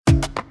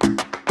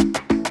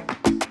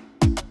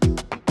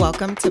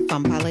Welcome to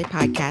Fanpale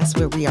Podcast,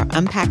 where we are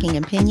unpacking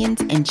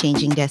opinions and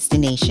changing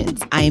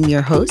destinations. I am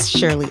your host,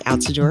 Shirley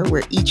Altador,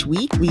 where each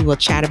week we will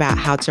chat about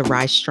how to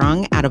rise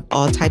strong out of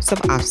all types of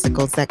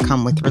obstacles that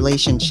come with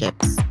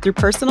relationships. Through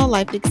personal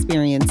life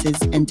experiences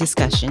and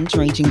discussions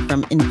ranging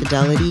from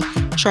infidelity,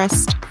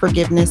 trust,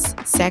 forgiveness,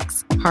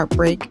 sex,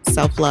 heartbreak,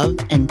 self-love,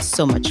 and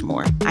so much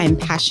more. I am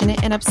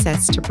passionate and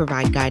obsessed to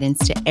provide guidance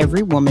to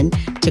every woman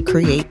to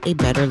create a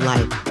better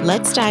life.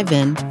 Let's dive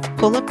in,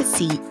 pull up a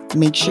seat,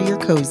 make sure you're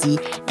cozy,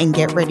 and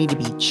get ready to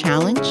be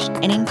challenged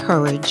and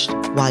encouraged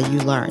while you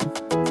learn.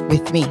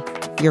 With me,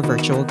 your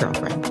virtual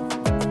girlfriend.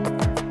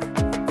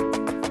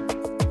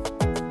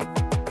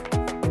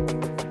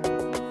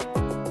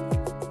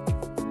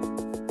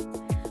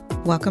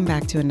 Welcome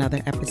back to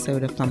another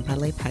episode of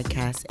Fanpale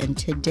Podcast, and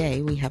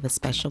today we have a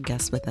special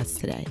guest with us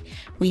today.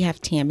 We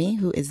have Tammi,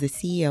 who is the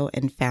CEO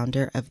and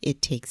founder of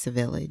It Takes a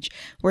Village,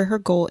 where her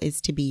goal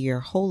is to be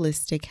your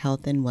holistic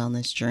health and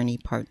wellness journey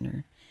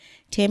partner.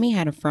 Tammi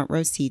had a front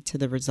row seat to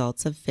the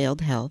results of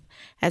failed health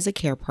as a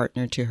care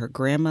partner to her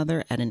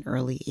grandmother at an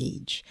early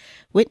age.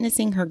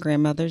 Witnessing her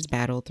grandmother's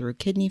battle through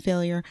kidney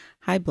failure,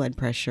 high blood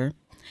pressure,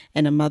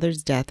 and a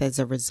mother's death as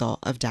a result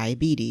of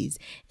diabetes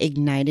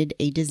ignited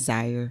a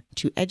desire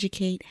to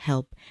educate,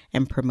 help,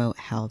 and promote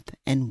health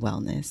and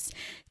wellness.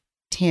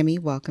 Tammi,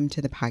 welcome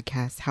to the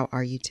podcast. How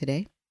are you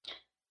today?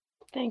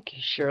 Thank you,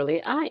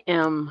 Shirley. I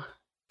am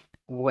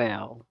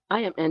well. I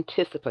am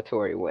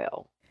anticipatory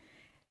well.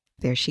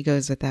 There she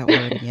goes with that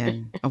word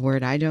again, a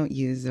word I don't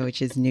use,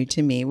 which is new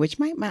to me, which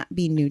might not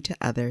be new to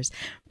others,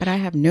 but I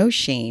have no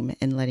shame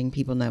in letting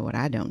people know what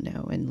I don't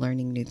know and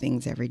learning new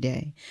things every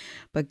day.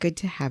 But good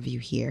to have you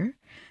here.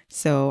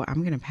 So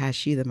I'm going to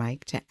pass you the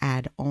mic to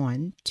add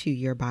on to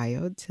your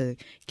bio to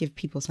give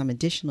people some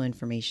additional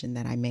information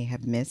that I may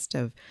have missed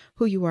of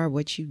who you are,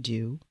 what you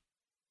do.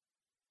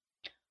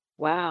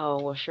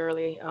 Wow. Well,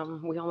 Shirley,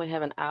 we only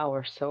have an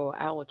hour, so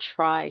I will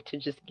try to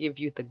just give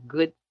you the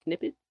good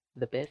snippets,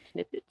 the best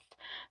snippets.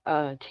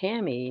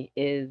 Tammi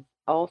is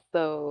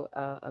also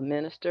a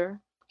minister.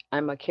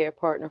 I'm a care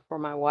partner for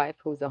my wife,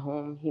 who's a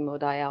home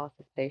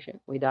hemodialysis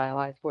patient. We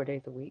dialyze 4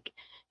 days a week.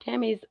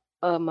 Tammy's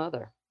a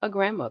mother, a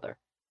grandmother.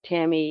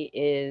 Tammi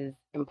is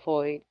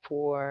employed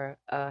for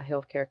a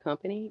healthcare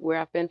company where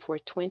I've been for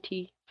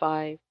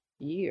 25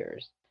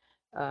 years.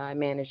 I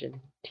manage a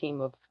team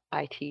of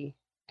IT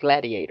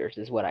gladiators,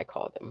 is what I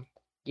call them.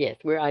 Yes,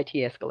 we're IT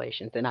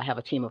escalations, and I have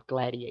a team of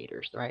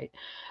gladiators, right?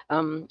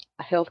 A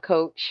health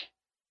coach,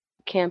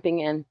 camping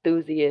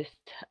enthusiast.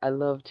 I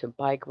love to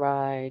bike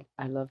ride.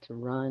 I love to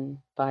run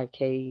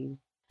 5Ks.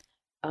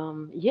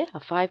 Yeah,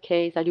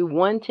 5Ks. I do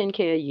one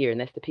 10K a year, and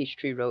that's the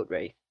Peachtree Road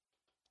Race.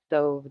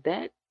 So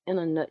that, in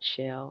a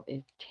nutshell,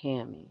 is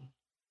Tammi.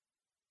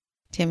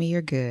 Tammi,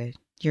 you're good.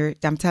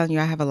 I'm telling you,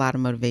 I have a lot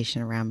of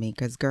motivation around me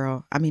because,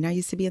 girl, I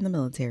used to be in the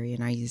military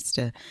and I used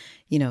to,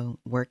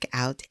 work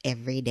out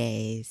every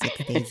day,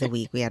 6 days a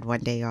week. We had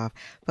one day off.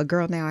 But,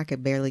 girl, now I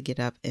could barely get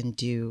up and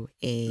do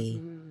a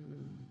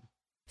Mm.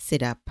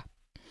 sit up.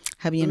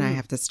 Hubby and I Mm.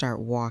 have to start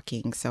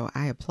walking. So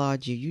I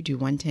applaud you. You do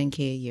one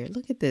 10K a year.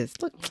 Look at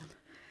this. Look,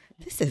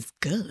 this is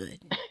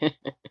good.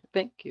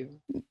 Thank you.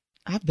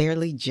 I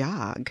barely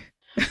jog.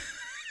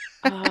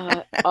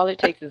 All it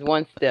takes is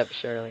one step,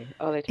 Shirley.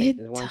 All it takes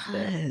It is one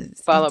step, does. It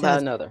followed by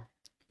does. another,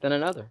 then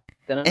another,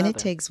 then And it another.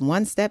 takes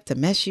one step to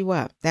mess you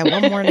up. That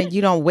one morning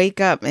you don't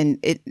wake up and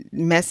it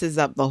messes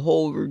up the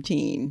whole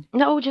routine.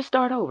 No, just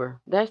start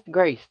over. That's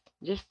grace.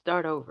 Just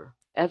start over.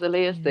 As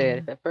Aaliyah said,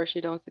 Yeah, if at first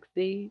you don't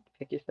succeed,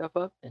 pick yourself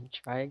up and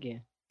try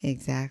again.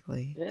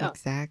 exactly. Yeah.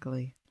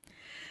 Exactly.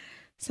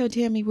 So,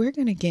 Tammi, we're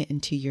going to get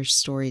into your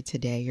story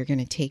today. You're going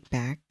to take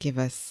back, give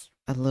us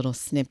a little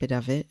snippet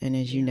of it. And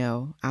as you Yeah.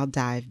 know, I'll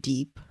dive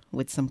deep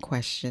with some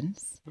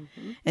questions.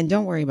 Hmm. And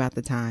don't worry about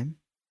the time.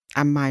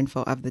 I'm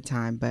mindful of the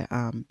time, but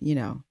I'll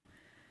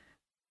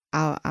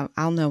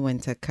know when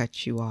to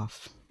cut you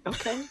off.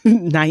 Okay.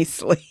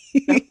 Nicely.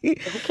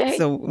 Okay.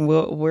 So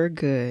we're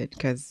good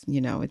because,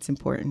 it's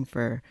important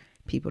for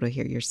people to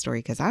hear your story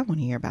because I want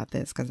to hear about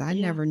this because I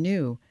Yeah. never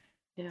knew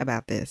Yeah.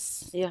 about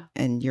this. Yeah.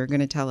 And you're going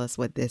to tell us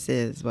what this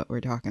is, what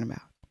we're talking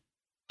about.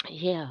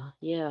 Yeah.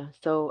 Yeah.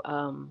 So,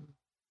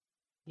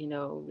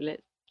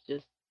 let's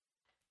just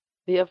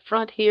be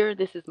upfront here.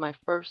 This is my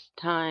first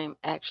time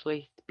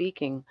actually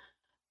speaking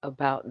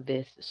about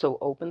this so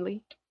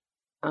openly.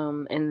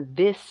 And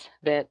this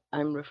that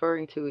I'm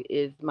referring to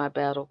is my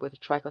battle with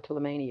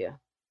trichotillomania.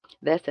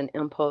 That's an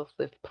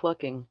impulsive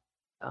plucking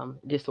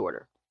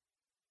disorder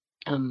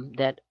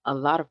that a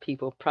lot of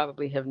people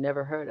probably have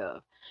never heard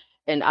of.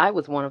 And I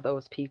was one of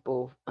those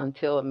people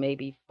until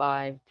maybe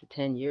 5 to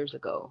 10 years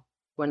ago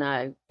when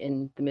I,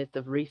 in the midst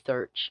of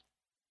research,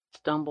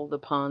 stumbled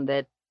upon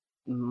that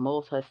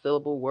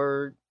multi-syllable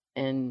word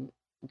and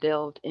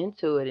delved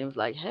into it and was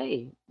like,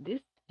 hey,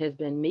 this has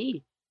been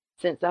me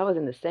since I was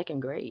in the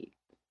second grade.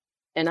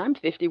 And I'm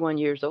 51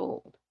 years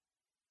old.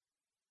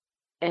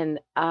 And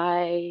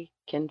I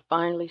can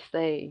finally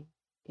say,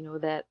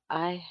 that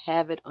I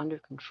have it under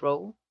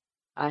control.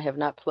 I have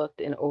not plucked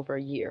in over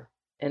a year.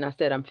 And I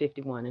said I'm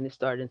 51, and it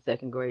started in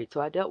second grade.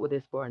 So I dealt with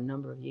this for a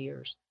number of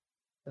years.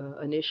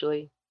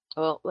 Initially,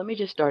 well, let me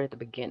just start at the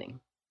beginning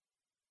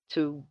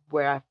to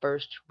where I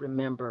first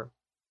remember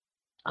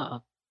uh,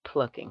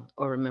 plucking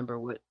or remember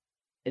what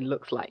it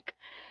looks like.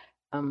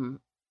 Um,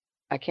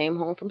 I came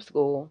home from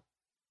school,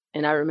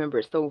 and I remember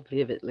it so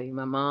vividly.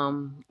 My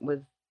mom was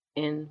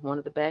in one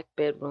of the back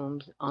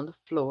bedrooms on the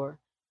floor,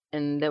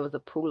 and there was a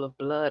pool of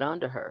blood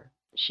under her.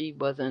 She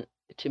wasn't,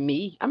 to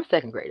me, I'm a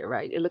second grader,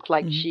 right? It looked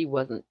like Mhm. she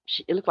wasn't,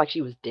 it looked like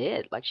she was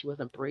dead, like she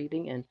wasn't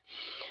breathing. And,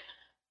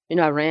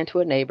 I ran to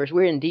a neighbor's.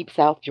 We're in deep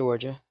South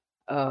Georgia.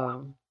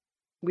 Um,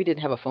 we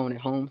didn't have a phone at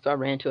home, so I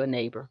ran to a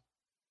neighbor.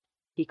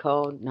 He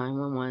called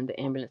 911. The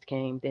ambulance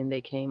came. Then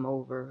they came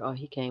over.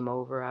 He came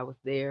over. I was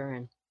there,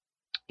 and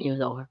they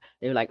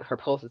were like, her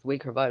pulse is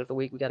weak, her vitals are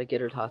weak. We got to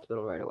get her to the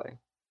hospital right away.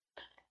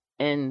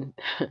 And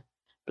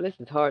bless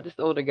his heart, this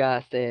older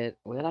guy said,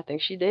 "Well, I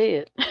think she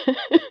dead.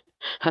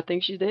 I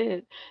think she's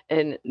dead."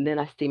 And then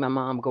I see my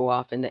mom go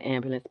off in the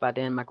ambulance. By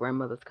then, my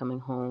grandmother's coming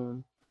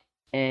home,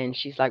 and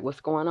she's like,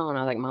 "What's going on?"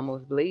 I was like, "Mama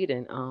was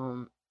bleeding.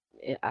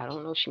 I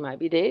don't know. She might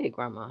be dead,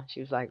 Grandma." She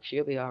was like,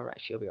 "She'll be all right.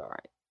 She'll be all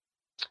right."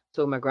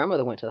 So my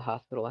grandmother went to the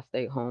hospital. I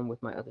stayed home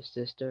with my other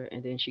sister,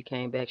 and then she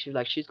came back. She was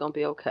like, "She's gonna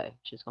be okay.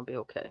 She's gonna be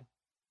okay."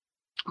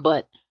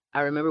 But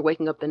I remember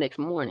waking up the next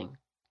morning.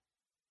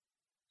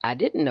 I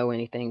didn't know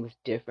anything was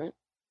different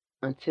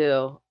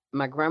until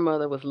my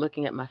grandmother was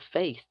looking at my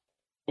face,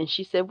 and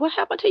she said, "What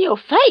happened to your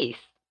face?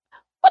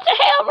 What the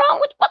hell wrong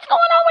with what's going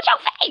on with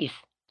your face?"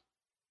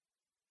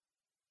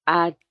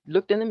 I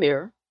looked in the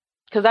mirror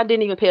because I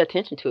didn't even pay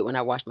attention to it when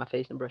I washed my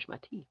face and brushed my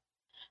teeth.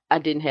 I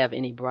didn't have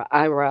any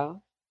eyebrows.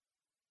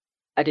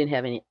 I didn't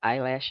have any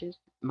eyelashes.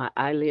 My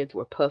eyelids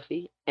were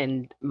puffy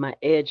and my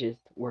edges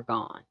were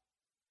gone.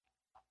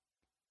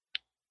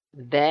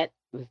 That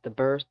was the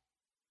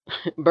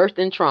birth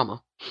in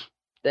trauma.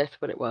 That's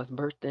what it was,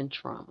 birth in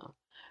trauma.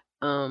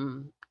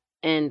 Um,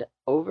 and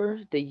over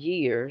the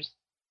years,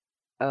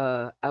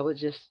 I would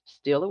just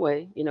steal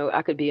away.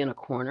 I could be in a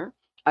corner.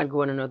 I'd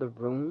go in another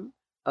room.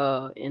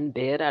 In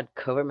bed, I'd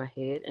cover my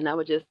head, and I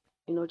would just,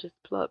 just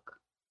pluck,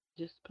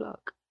 just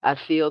pluck. I'd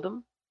feel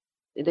them.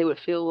 They would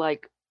feel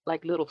like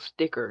little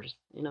stickers,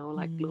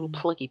 like little Mm.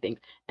 plucky things,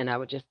 and I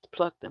would just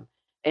pluck them.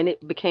 And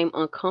it became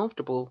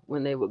uncomfortable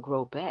when they would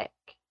grow back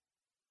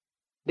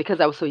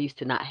because I was so used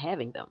to not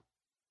having them.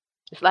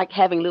 It's like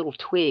having little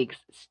twigs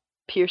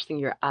piercing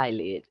your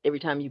eyelids every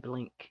time you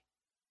blink.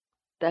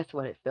 That's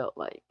what it felt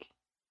like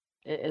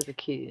as a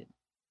kid.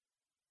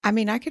 I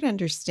mean, I could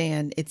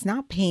understand it's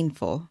not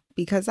painful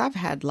because I've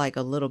had like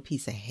a little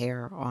piece of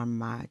hair on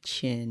my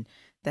chin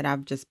that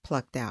I've just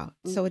plucked out.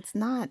 Mm. So it's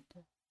not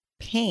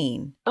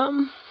pain,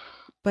 Um,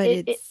 but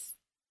it it's,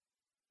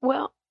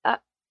 well,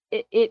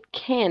 it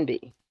can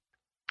be.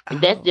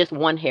 That's oh, just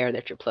one hair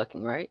that you're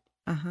plucking, right?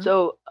 uh-huh.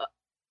 So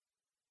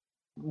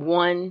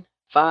 1,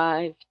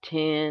 5,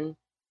 10,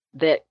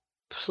 that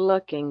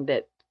plucking,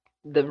 that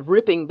the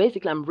ripping.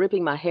 Basically, I'm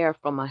ripping my hair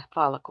from my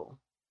follicle,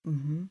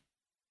 Mm-hmm.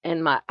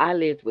 and my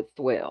eyelids would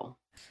swell.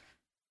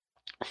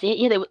 See,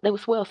 yeah, they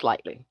would swell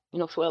slightly.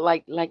 Swell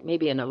like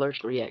maybe an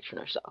allergic reaction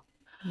or so.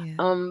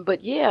 Yeah.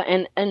 But yeah,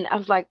 and I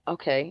was like,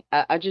 okay,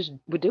 I just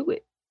would do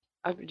it.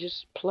 I would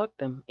just pluck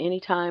them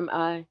anytime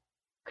I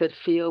could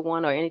feel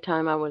one or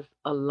anytime I was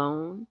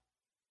alone.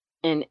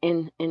 And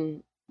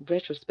in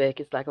retrospect,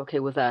 it's like, okay,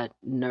 was I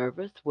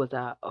nervous? Was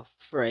I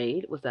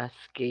afraid? Was I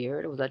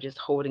scared? Or was I just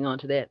holding on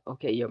to that?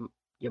 Okay,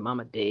 your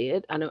mama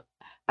dead.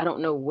 I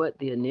don't know what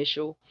the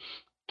initial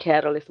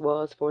catalyst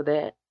was for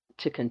that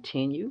to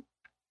continue.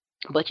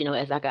 But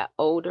as I got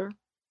older,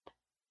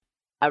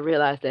 I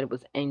realized that it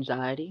was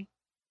anxiety,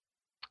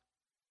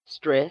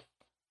 stress,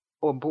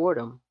 or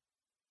boredom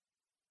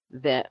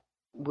that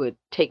would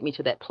take me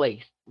to that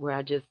place where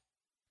I just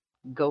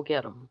go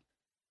get them.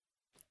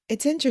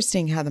 It's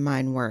interesting how the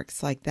mind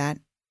works. Like that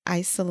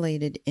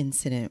isolated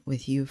incident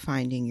with you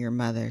finding your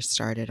mother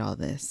started all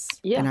this.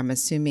 And Yeah. I'm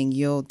assuming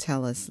you'll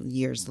tell us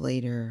years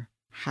later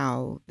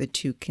how the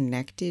two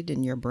connected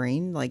in your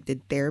brain. Like,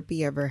 did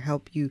therapy ever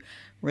help you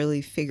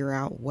really figure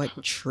out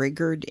what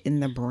triggered in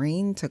the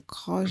brain to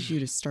cause you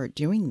to start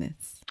doing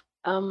this?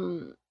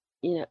 um,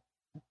 you know,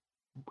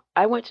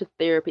 I went to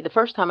therapy. The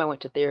first time I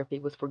went to therapy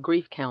was for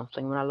grief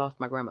counseling when I lost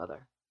my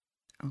grandmother.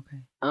 Okay.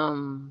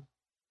 Um,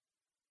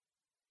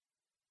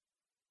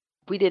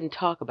 we didn't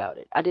talk about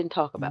it. I didn't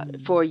talk about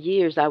it. Mm, For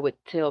years, I would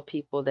tell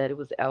people that it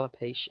was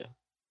alopecia.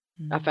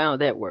 I mm,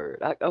 found that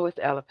word. Oh, it's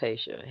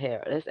alopecia.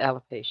 Hair. That's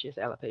alopecia. It's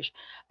alopecia.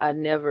 I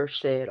never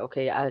said,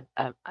 okay,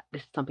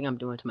 this is something I'm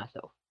doing to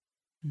myself.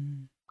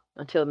 mm.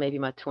 Until maybe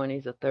my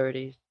 20s or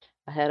 30s.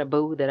 I had a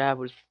boo that I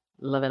was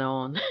loving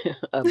on,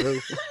 a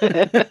boo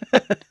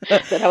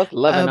that I was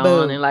loving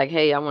on, Boo. and like,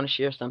 hey, I want to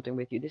share something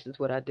with you. This is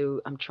what I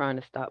do. I'm trying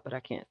to stop, but I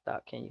can't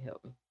stop. Can you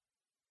help me?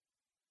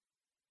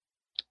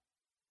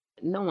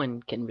 No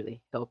one can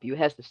really help you. It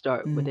has to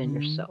start within Mm-hmm.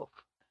 yourself.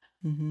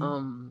 Mm-hmm.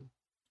 Um,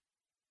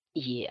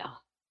 yeah,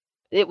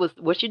 it was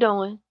what you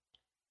doing.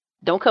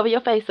 Don't cover your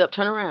face up.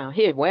 Turn around.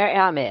 Here, wear an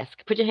eye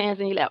mask. Put your hands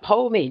in your lap.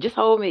 Hold me. Just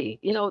hold me.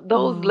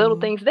 Those little Oh.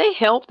 things, they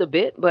helped a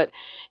bit, but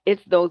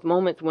it's those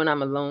moments when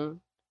I'm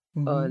alone,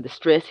 Mhm. the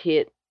stress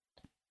hit,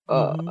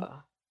 uh,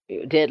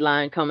 Mhm.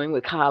 deadline coming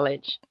with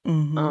college,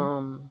 Mhm.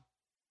 um,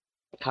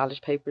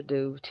 college paper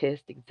due,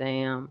 test,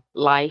 exam,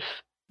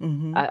 life.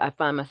 Mhm. I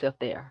find myself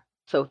there.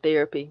 So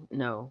therapy,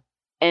 no.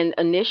 And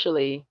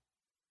initially,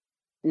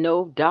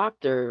 no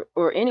doctor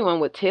or anyone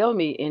would tell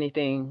me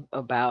anything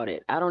about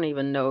it. I don't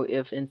even know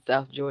if in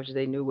South Georgia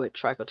they knew what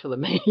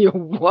trichotillomania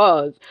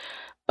was,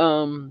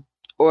 um,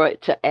 or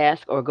to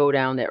ask or go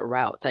down that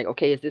route. Like,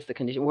 okay, is this a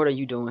condition? What are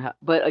you doing?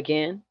 But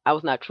again, I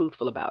was not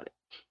truthful about it.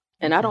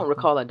 And I don't Exactly.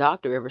 recall a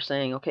doctor ever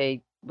saying,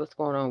 okay, what's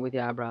going on with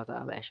your eyebrows,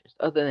 eyelashes,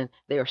 other than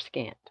they are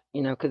scant,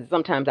 because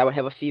sometimes I would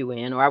have a few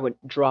in or I would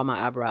draw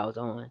my eyebrows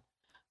on.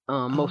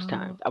 Most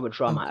times Oh, I would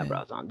draw my okay.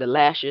 eyebrows on. The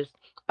lashes,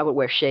 I would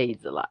wear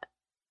shades a lot.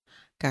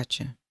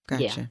 Gotcha. Yeah,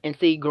 Gotcha. and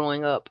see,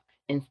 growing up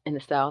in the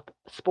South,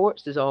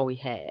 sports is all we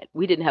had.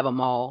 We didn't have a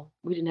mall.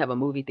 We didn't have a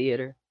movie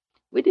theater.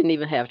 We didn't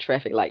even have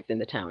traffic lights in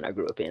the town I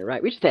grew up in,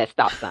 right? We just had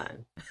stop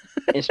signs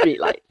and street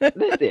lights.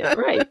 That's it,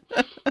 right?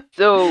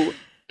 So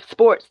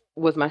sports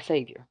was my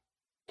savior.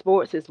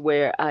 Sports is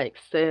where I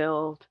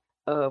excelled,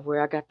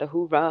 where I got the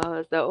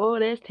hoorahs. Oh,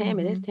 there's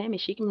Mhm. Tammy.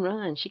 She can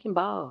run. She can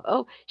ball.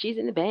 Oh, she's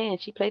in the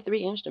band. She played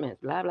 3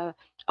 instruments. Blah blah.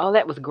 All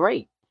that was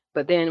great.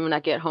 But then when I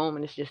get home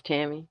and it's just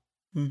Tammy,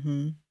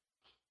 Mhm.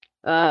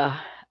 uh,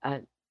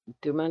 I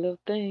do my little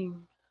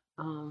thing.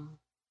 Um,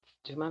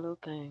 do my little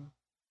thing.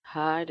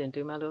 Hide and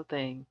do my little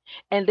thing.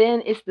 And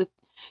then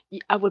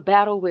I would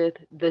battle with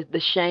the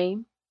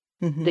shame,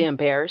 the Mhm.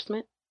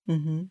 embarrassment,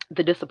 Mhm.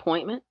 the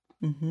disappointment.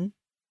 Mhm.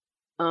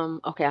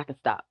 Okay, I can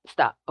stop.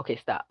 Stop. Okay,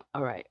 stop.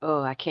 All right.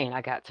 Oh, I can't.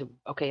 I got to.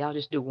 Okay, I'll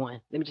just do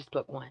one. Let me just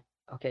pluck one.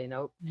 Okay,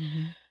 nope.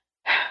 Mhm.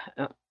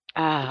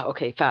 Uh,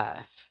 okay,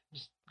 five.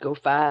 Just go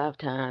 5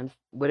 times.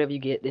 Whatever you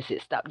get, this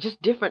is stop.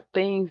 Just different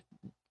things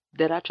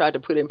that I tried to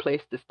put in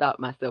place to stop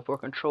myself or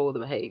control the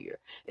behavior.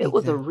 It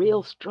was a real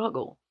Exactly.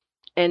 struggle.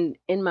 And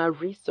in my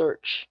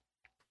research,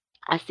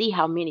 I see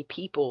how many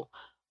people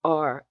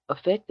are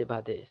affected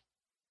by this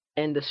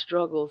and the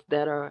struggles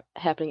that are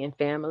happening in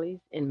families,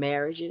 in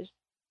marriages.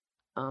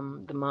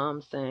 The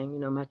mom saying,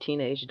 my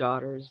teenage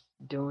daughter's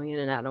doing it,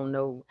 and I don't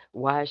know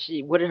what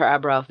did her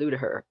eyebrows do to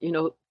her?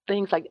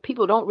 Things like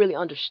people don't really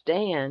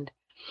understand,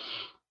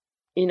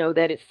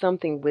 that it's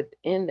something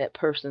within that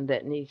person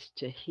that needs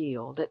to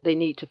heal, that they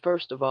need to,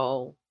 first of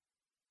all,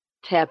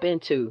 tap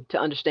into to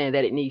understand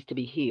that it needs to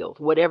be healed,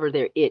 whatever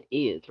their it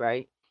is,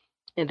 right?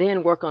 And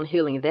then work on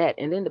healing that.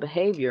 And then the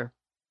behavior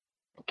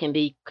can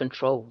be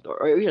controlled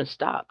or even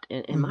stopped.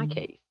 In my Mhm.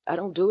 case, I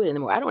don't do it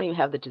anymore. I don't even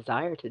have the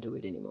desire to do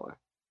it anymore.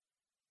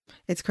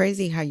 It's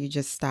crazy how you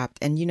just stopped.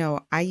 And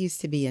I used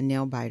to be a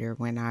nail biter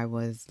when I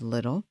was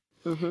little.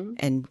 Hmm.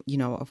 And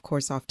of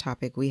course, off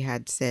topic, we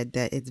had said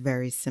that it's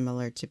very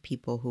similar to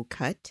people who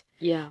cut.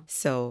 Yeah.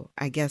 So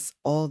I guess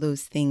all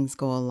those things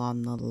go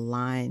along the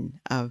line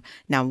of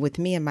now with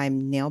me and my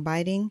nail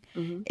biting.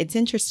 Hmm. It's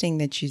interesting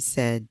that you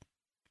said,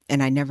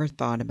 and I never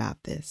thought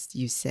about this.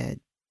 You said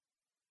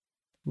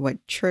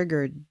what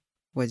triggered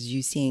was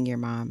you seeing your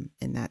mom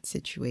in that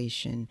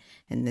situation,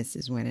 and this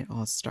is when it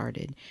all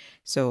started.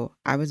 So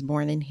I was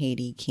born in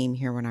Haiti, came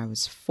here when I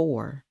was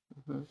 4,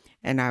 Hmm.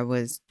 and I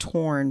was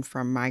torn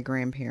from my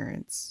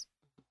grandparents.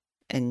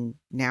 And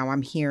now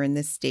I'm here in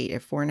this state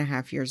at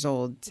 4.5 years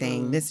old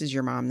saying, Mm. this is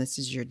your mom, this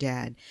is your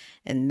dad.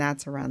 And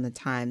that's around the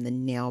time the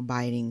nail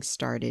biting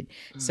started.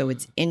 So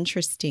it's Mm.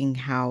 interesting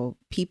how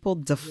people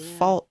Yeah.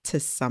 default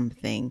to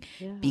something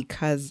Yeah.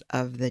 because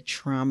of the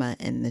trauma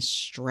and the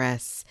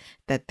stress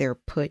that they're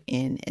put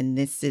in. And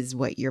this is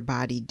what your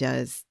body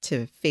does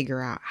to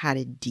figure out how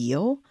to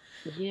deal.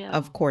 Yeah.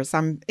 Of course,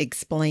 I'm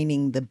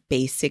explaining the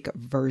basic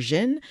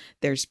version.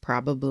 There's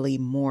probably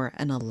more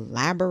an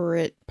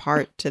elaborate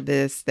part to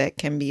this that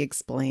can be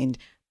explained,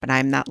 but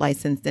I'm not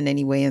licensed in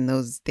any way in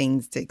those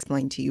things to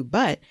explain to you.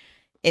 But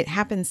it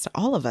happens to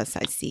all of us,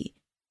 I see.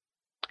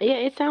 Yeah,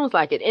 it sounds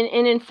like it.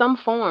 And in some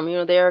form,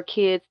 there are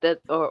kids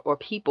that or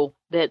people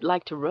that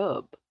like to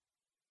rub.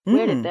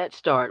 Where did Mm, that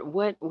start?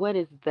 What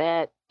is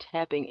that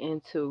tapping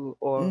into,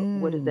 or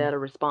what is mm. that a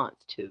response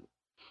to?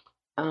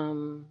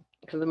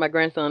 Because my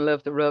grandson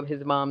loves to rub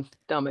his mom's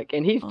stomach,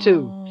 and he's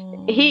 2.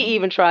 He Oh,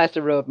 even tries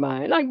to rub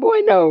mine. Like, boy,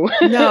 no.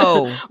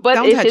 no, But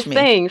don't it's his touch me.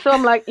 thing. So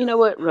I'm like, you know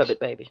what? Rub it,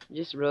 baby.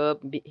 Just rub.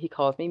 He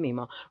calls me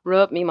Mima.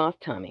 Rub Mima's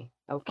tummy.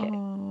 Okay.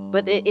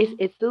 But Oh,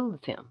 it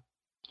soothes him.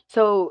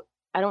 So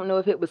I don't know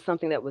if it was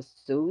something that was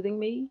soothing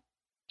me.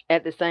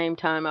 At the same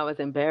time, I was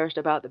embarrassed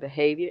about the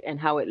behavior and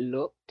how it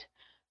looked.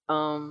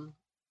 Um,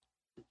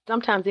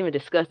 Sometimes even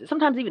disgusted,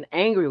 sometimes even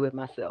angry with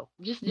myself.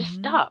 Just mm-hmm,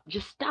 stop,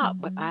 just stop.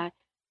 But mm-hmm, I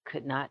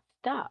could not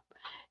stop.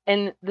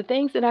 And the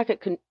things that I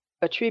could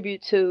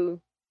attribute to,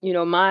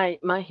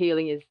 my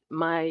healing is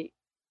my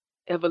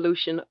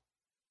evolution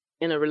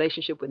in a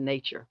relationship with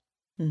nature.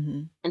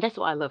 mm-hmm, And that's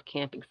why I love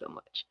camping so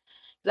much.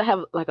 'Cause I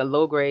have like a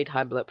low grade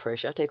high blood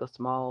pressure. I take a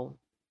small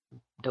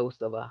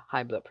dose of a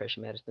high blood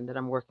pressure medicine that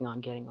I'm working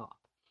on getting off.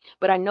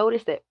 But I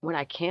noticed that when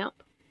I camp,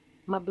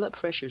 my blood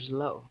pressure's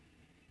low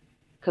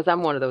because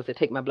I'm one of those that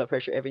take my blood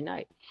pressure every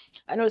night.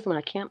 I notice when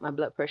I camp, my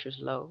blood pressure's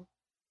low.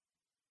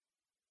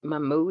 My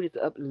mood is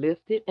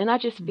uplifted, and I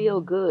just feel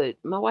Mhm. good.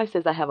 My wife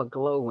says I have a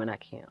glow when I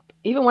camp.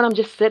 Even when I'm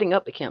just setting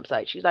up the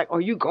campsite, she's like,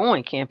 "Are you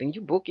going camping? You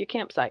book your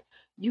campsite.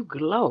 You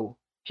glow.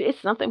 It's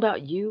something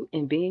about you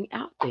and being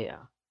out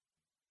there."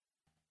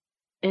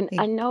 And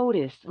I Hey,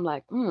 noticed, I'm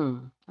like,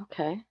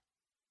 okay,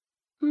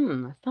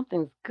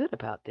 something's good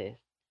about this.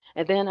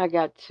 And then I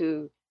got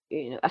to,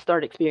 I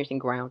started experiencing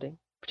grounding,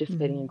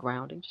 participating in mhm.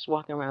 grounding, just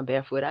walking around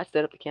barefoot. I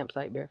set up the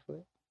campsite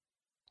barefoot.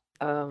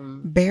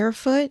 Um,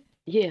 Barefoot?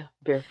 yeah,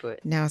 barefoot.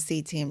 Now,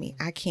 see, Tammy,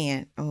 Mhm. I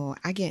can't. Oh,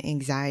 I get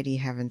anxiety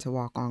having to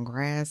walk on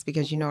grass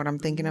because you know what I'm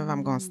thinking of?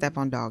 I'm gonna step Mm.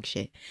 on dog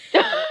shit.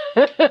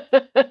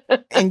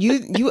 And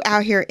you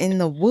out here in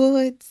the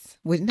woods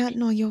with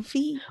nothing on your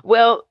feet?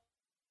 Well,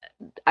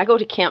 I go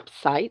to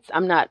campsites.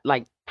 I'm not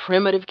like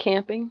primitive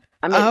camping.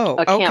 I'm at Oh,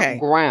 a okay.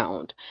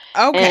 campground.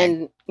 Okay.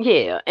 And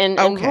yeah, and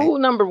Okay. rule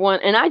number 1,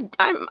 and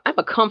I'm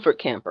a comfort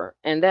camper,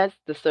 and that's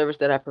the service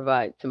that I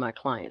provide to my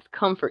clients,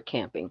 comfort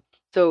camping.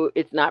 So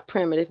it's not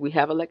primitive. We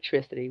have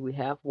electricity, we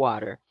have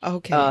water.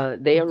 Okay.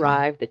 They Okay.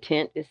 arrive, the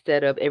tent is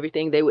set up,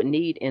 everything they would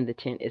need in the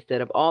tent is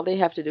set up. All they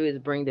have to do is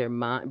bring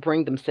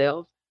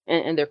themselves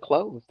and their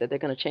clothes that they're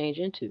going to change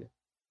into.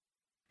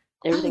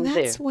 Oh, Everything's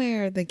that's there.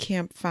 where the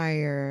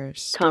campfire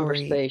story,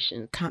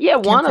 Conversations. Yeah,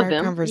 one of campfire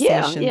them.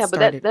 Yeah, conversation yeah, but that's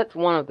started. that's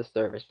one of the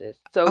services.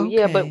 So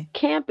yeah, but Okay.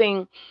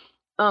 camping,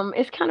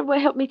 it's kind of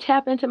what helped me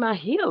tap into my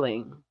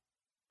healing.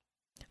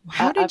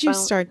 How I did you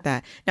found, start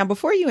that? Now,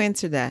 before you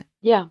answer that,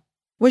 yeah,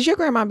 was your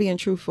grandma being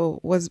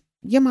truthful? Was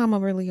your mama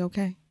really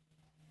okay?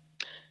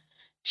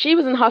 she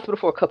was in the hospital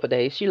for a couple of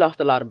days. She lost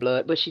a lot of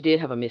blood, but she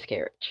did have a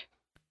miscarriage.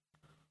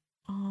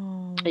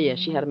 Yeah,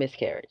 she had Oh, a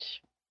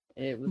miscarriage.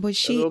 It was was a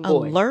she little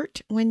boy.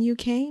 alert when you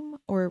came,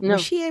 or was No,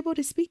 she able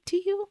to speak to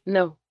you?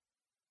 no,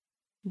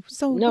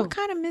 So, what no.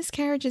 kind of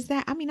miscarriage is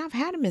that? I mean, I've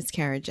had a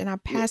miscarriage and I Yeah,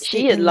 passed she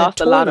it had in the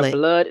lost a lot of toilet.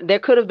 blood. There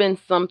could have been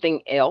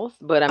something else,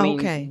 but I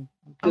Okay. mean,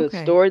 the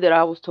Okay. story that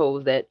I was told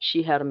was that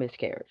she had a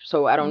miscarriage.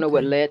 So I don't know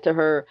what Okay. led to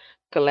her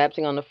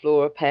collapsing on the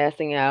floor,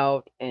 passing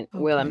out, and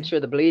well, I'm Okay. sure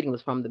the bleeding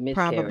was from the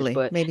miscarriage, Probably.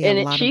 but Maybe a and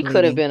lot of she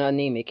could have bleeding. been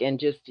anemic and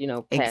just,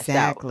 passed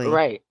out. Exactly.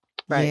 Right.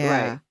 Right, right.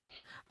 Yeah.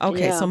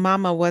 Okay. So, Yeah.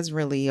 mama was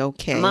really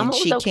okay. And Mama was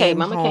she okay. came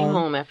Mama came home.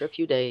 home after a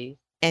few days.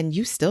 And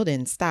you still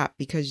didn't stop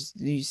because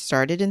you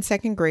started in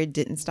second grade,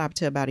 didn't stop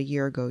till about a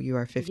year ago. You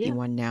are Yeah.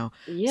 51 now.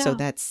 So Yeah.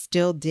 that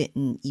still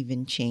didn't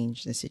even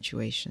change the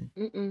situation.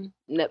 Mm-mm.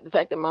 The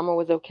fact that Mama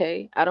was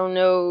okay, I don't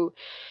know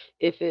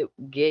if it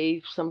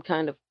gave some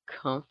kind of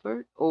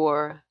comfort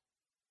or,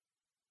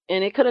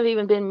 and it could have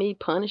even been me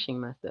punishing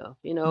myself.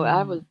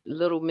 I was Mm.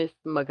 little Miss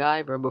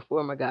MacGyver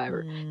before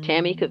MacGyver.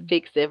 Tammy could Mm.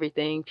 fix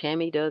everything.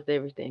 Tammy does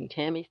everything.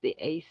 Tammy's the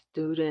A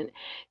student.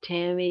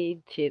 Tammy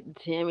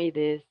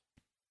this.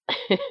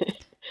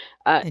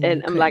 And And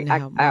you I'm like, couldn't I,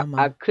 help I, I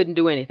mama. couldn't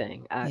do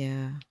anything.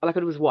 Yeah. All I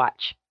could do was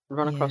watch,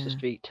 run across the Yeah.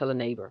 street, tell a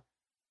neighbor.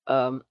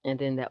 And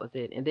then that was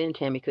it. And then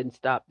Tammy couldn't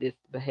stop this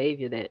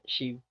behavior that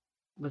she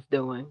was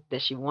doing,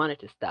 that she wanted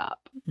to stop.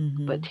 But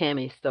Mm-hmm.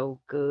 Tammy's so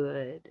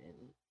good,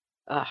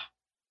 and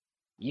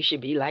you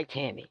should be like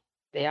Tammy.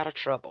 Stay out of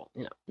trouble.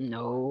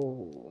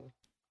 No.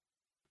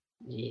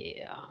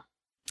 Yeah.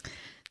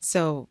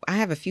 So I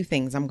have a few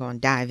things I'm going to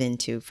dive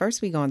into.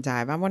 First, we're going to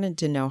dive. I wanted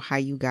to know how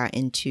you got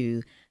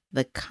into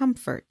the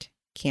comfort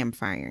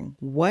campfiring.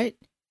 What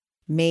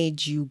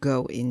made you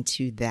go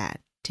into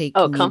that? Take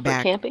Oh, me comfort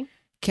back. camping?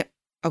 Ca-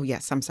 oh,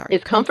 yes, I'm sorry.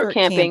 It's comfort Comfort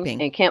camping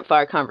camping. and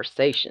campfire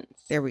conversations.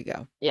 There we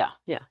go. Yeah,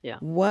 yeah, yeah.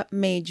 What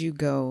made you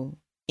go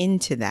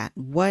into that?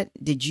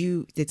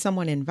 Did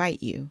someone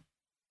invite you?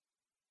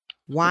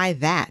 Why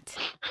that?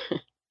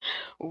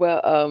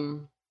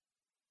 Well,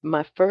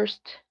 my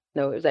first,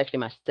 no, it was actually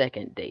my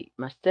second date.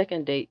 My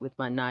second date with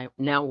my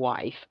now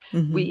wife,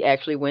 Mm-hmm. we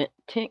actually went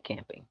tent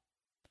camping.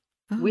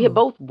 We had Oh.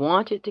 both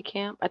wanted to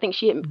camp. I think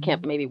she had Mm-hmm.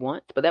 camped maybe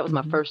once, but that was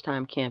my Mm-hmm. first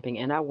time camping,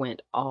 and I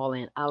went all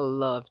in. I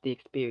loved the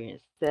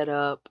experience. Set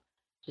up,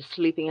 just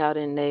sleeping out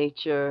in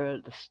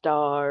nature, the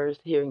stars,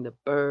 hearing the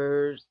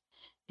birds,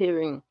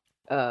 hearing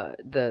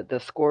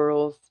the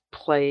squirrels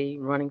play,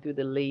 running through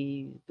the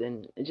leaves,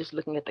 and just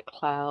looking at the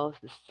clouds,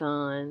 the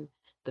sun,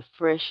 the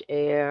fresh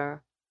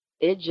air.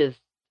 It just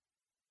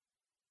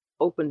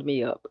opened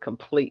me up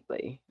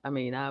completely. I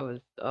mean,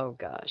 oh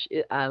gosh,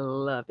 I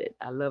love it.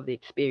 I love the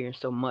experience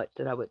so much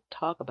that I would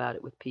talk about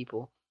it with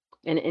people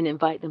and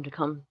invite them to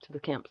come to the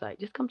campsite.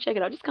 Just come check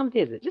it out. Just come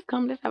visit. Just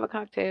come. Let's have a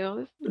cocktail.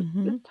 Let's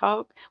Mm-hmm.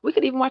 talk. We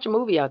could even watch a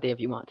movie out there if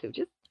you want to.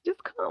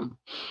 Just come.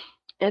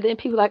 And then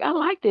people like, I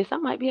like this. I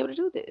might be able to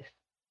do this.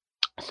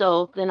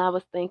 So then I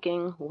was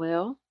thinking,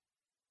 well,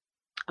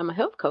 I'm a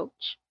health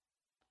coach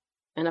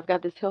and I've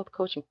got this health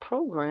coaching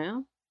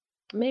program.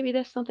 Maybe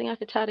that's something I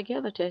could tie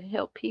together to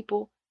help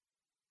people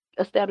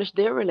establish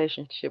their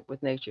relationship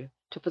with nature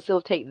to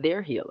facilitate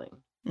their healing.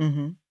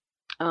 Mm-hmm.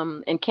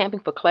 And Camping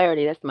for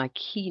Clarity, that's my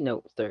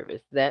keynote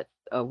service. That's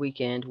a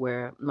weekend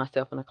where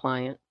myself and a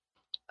client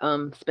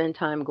spend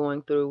time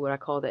going through what I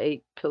call the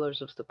 8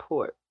 pillars of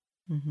support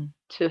Mm-hmm.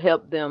 to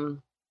help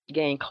them.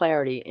 gain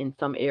clarity in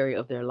some area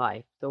of their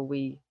life. So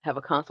we have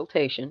a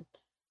consultation.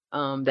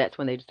 That's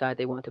when they decide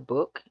they want to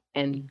book,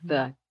 and Mm-hmm.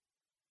 the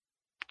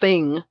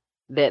thing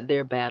that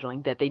they're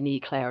battling that they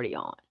need clarity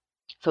on.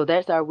 So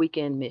that's our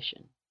weekend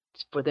mission,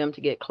 for them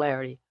to get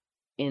clarity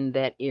in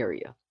that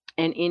area.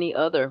 And any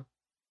other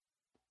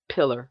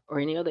pillar or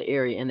any other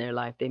area in their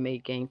life, they may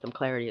gain some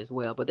clarity as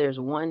well. But there's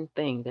one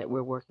thing that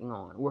we're working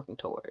on, working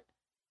toward.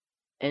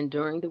 And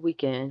during the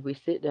weekend, we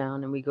sit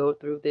down and we go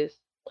through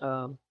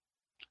um,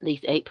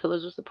 these 8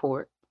 pillars of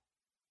support,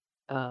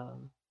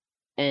 um,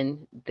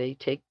 and they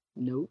take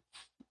notes,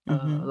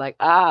 Mm-hmm. like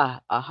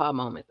aha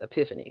moments,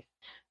 epiphanies.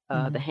 The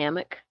Mm-hmm.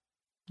 hammock.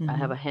 I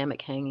have Mm-hmm. a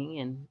hammock hanging,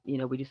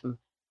 and we do some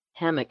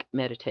hammock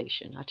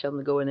meditation. I tell them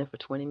to go in there for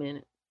 20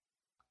 minutes.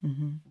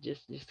 Mm-hmm.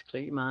 Just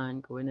clear your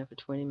mind. Go in there for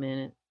 20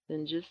 minutes,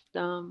 and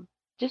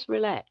just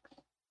relax.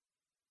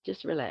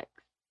 Just relax.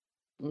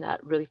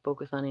 Not really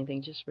focus on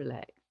anything. Just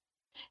relax.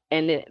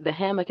 And the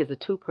hammock is a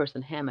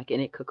two-person hammock,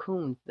 and it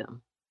cocoons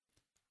them.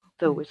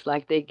 So Okay. it's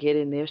like they get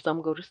in there.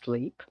 Some go to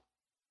sleep,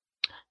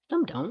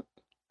 some don't.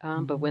 But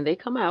Mm-hmm. when they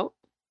come out,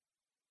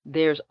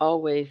 there's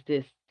always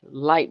this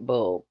light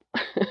bulb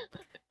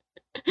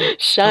That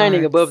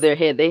shining above sparks. their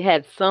head. They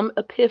had some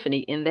epiphany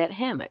in that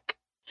hammock.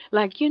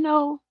 Like,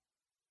 I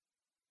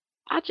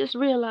just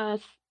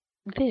realized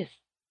this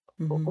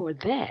Mm-hmm. or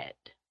that.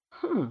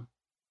 Hmm.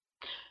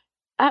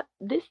 I,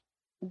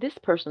 this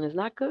person is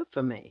not good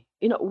for me.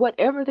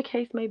 Whatever the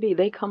case may be,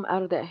 they come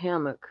out of that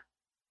hammock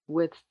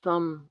with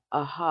some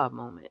aha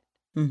moment.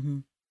 Mm-hmm.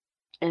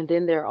 And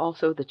then there are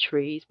also the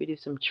trees. We do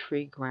some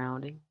tree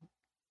grounding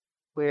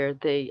where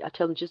I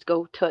tell them just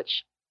go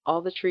touch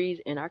all the trees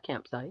in our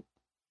campsite.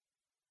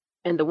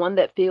 And the one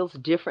that feels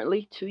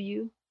differently to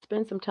you,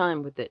 spend some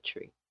time with that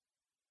tree.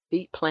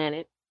 Feet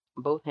planted,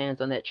 both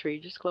hands on that tree.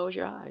 Just close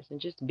your eyes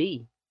and just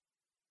be.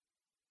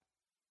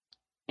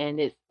 And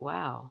it's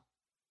wow,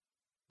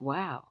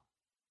 wow.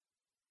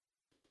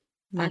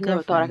 My I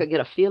never thought I girlfriend, could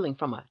get a feeling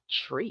from a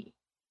tree.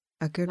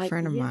 a good Like,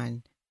 friend of yeah,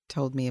 mine,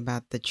 told me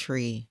about the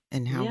tree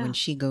and how when yeah,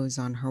 she goes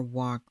on her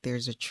walk,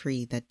 there's a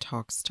tree that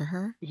talks to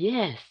her.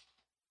 yes,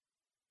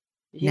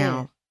 yes.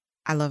 Now,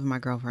 I love my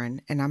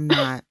girlfriend, and I'm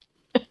not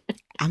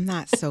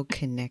so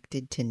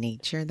connected to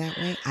nature that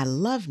way. I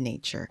love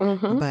nature,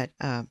 Mhm. but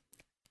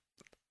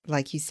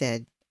like you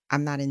said,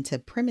 I'm not into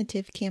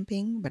primitive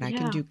camping, but I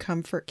can Yeah, do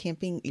comfort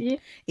camping. yeah,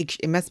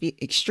 It must be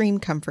extreme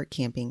comfort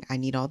camping. I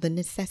need all the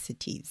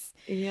necessities.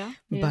 yeah,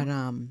 yeah. But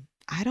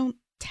I don't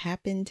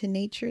tap into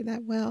nature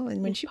that well.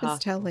 And when It's she was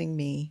possible. telling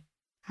me,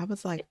 I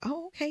was like,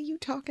 "Oh, okay, you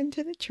talking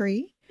to the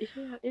tree."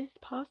 Yeah, it's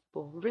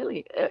possible.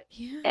 Really.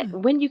 Yeah.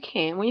 When you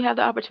can, when you have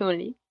the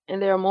opportunity, and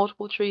there are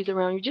multiple trees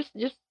around you, just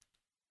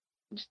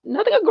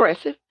nothing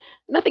aggressive,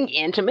 nothing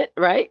intimate,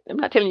 right? I'm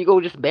not telling you go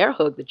just bear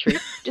hug the tree.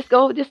 Just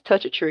go, just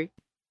touch a tree.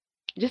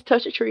 Just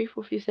touch a tree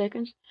for a few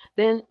seconds.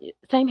 Then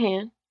same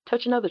hand,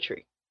 touch another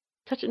tree,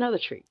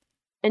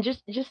 and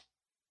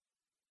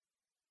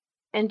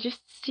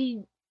just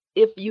see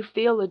if you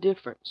feel a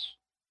difference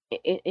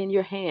in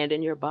your hand,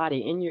 in your body,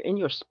 in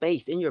your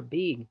space, in your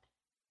being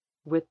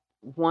with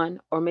one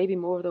or maybe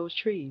more of those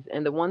trees.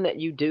 And the one that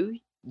you do,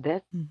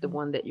 that's the Mm-hmm.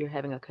 one that you're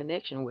having a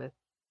connection with.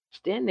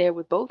 Stand there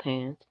with both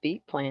hands,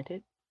 feet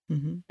planted,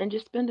 Mm-hmm. and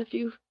just spend a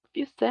few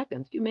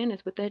seconds, few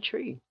minutes with that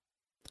tree.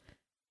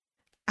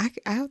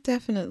 I'll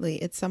definitely,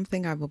 it's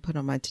something I will put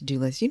on my to-do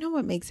list. You know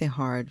what makes it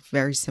hard?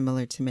 Very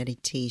similar to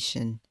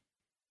meditation.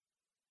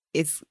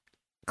 It's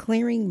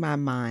clearing my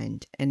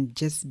mind and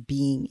just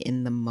being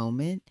in the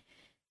moment.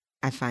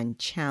 I find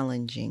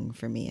challenging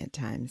for me at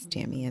times,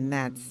 Tammy. And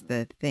that's Mm,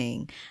 the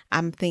thing.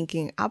 I'm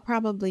thinking I'll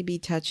probably be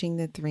touching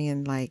the three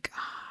and like,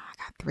 I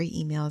got 3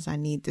 emails I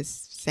need to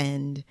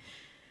send.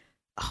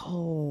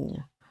 Oh,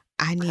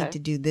 I need okay. to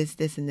do this,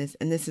 this, and this.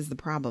 And this is the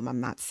problem. I'm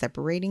not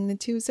separating the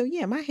two. So,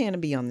 yeah, my hand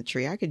will be on the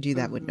tree. I could do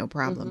that with no Mhm.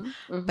 problem.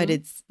 Mhm. But Mhm.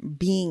 it's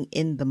being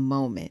in the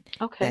moment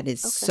that Okay.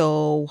 is Okay.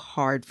 so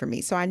hard for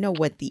me. So, I know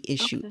what the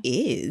issue Okay.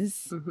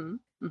 is Mhm.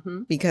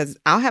 Mhm. because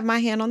I'll have my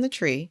hand on the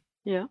tree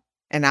Yeah.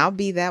 and I'll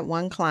be that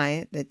one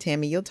client that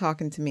Tammy, you're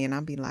talking to me, and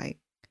I'll be like,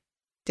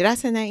 did I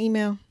send that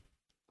email?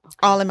 Okay.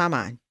 All in my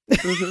mind.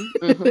 Mhm.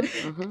 Mhm.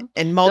 Mhm.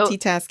 And So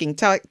multitasking,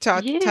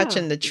 yeah.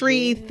 touching the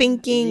tree, Yeah.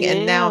 thinking,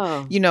 and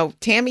now, Yeah.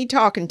 Tammy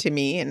talking to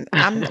me, and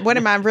what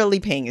am I really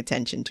paying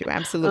attention to?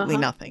 Absolutely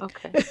Uh-huh. nothing.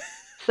 Okay.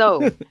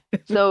 So,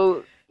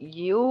 so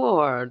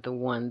you're the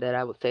one that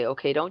I would say,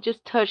 okay, don't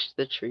just touch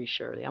the tree,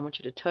 Shirley. I want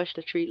you to touch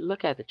the tree.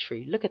 Look at the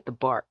tree. Look at the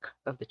bark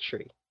of the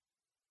tree.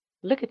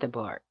 Look at the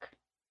bark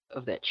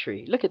of that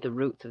tree. Look at the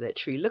roots of that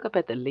tree. Look up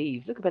at the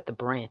leaves. Look up at the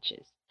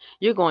branches.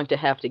 You're going to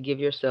have to give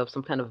yourself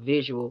some kind of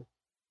visual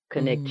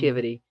Mm.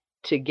 connectivity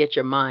to get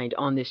your mind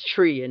on this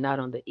tree and not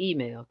on the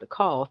email, the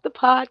calls, the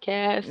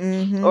podcast, or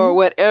Mm-hmm.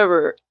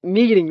 whatever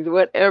meetings,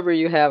 whatever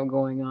you have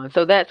going on.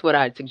 So that's what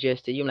I'd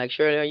suggest to you. I'm like,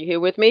 Shirley, are you here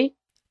with me?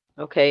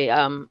 Okay.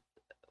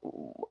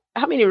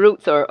 How many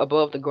roots are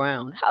above the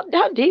ground? How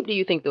deep do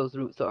you think those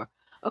roots are?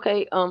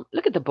 Okay.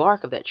 Look at the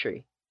bark of that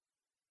tree.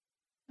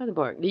 Look at the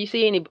bark. Do you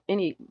see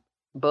any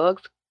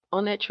bugs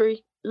on that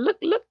tree? look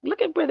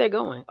at where they're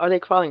going. Are they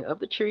crawling up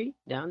the tree,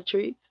 down the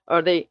tree?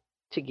 Are they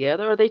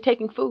together? Are they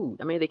taking food?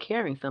 I mean, are they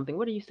carrying something?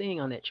 What are you seeing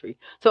on that tree?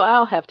 So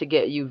I'll have to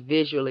get you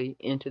visually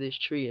into this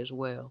tree as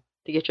well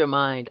to get your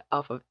mind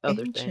off of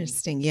other things.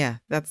 Interesting. Yeah,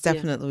 that's Yeah,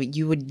 definitely,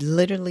 you would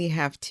literally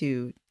have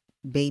to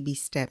baby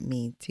step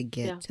me to yeah,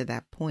 get to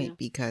that yeah, point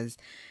because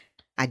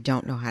I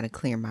don't know how to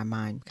clear my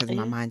mind because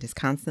my yeah. mind is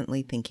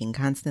constantly thinking,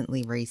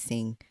 constantly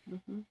racing,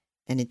 Mhm.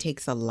 and it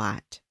takes a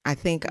lot. I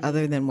think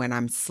other Yeah. than when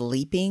I'm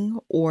sleeping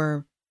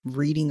or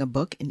reading a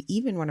book, and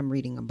even when I'm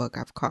reading a book,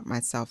 I've caught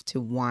myself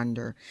to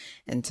wander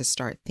and to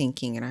start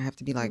thinking, and I have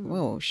to be like, Mm.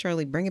 whoa,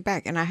 Shirley, bring it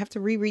back. And I have to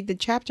reread the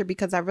chapter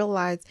because I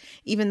realized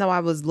even though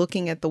I was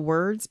looking at the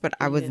words, but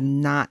I was Yeah.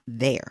 not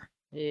there.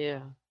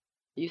 Yeah.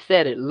 You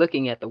said it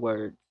looking at the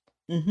words.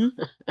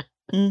 Mm-hmm.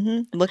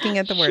 Mm-hmm. Looking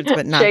at the words,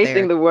 but not Chasing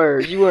there. the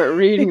words. You weren't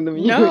reading them.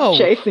 You were No,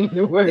 chasing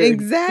the words.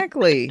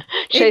 exactly.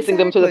 Chasing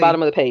them to the Exactly.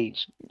 bottom of the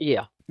page.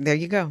 Yeah. There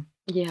you go.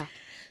 Yeah.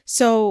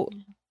 So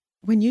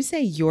when you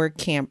say your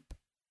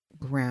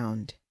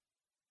campground,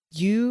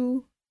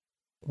 you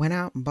went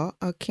out and bought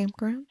a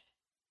campground?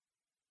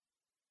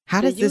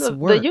 How does this The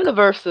work?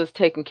 universe is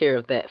taking care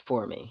of that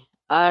for me.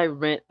 I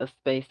rent a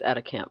space at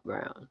a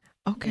campground.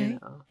 You Okay.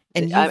 know,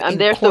 And you've I'm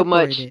there so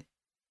much. incorporated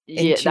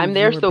Yeah, into I'm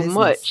there your so business.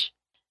 much.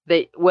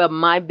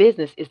 My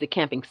business is the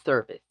camping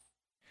service,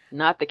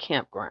 not the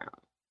campground.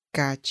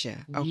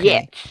 Gotcha. Okay.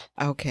 Yet,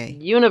 the Okay.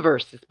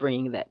 universe is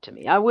bringing that to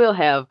me. I will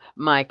have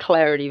my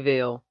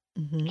Clarityville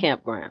Mm-hmm.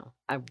 campground.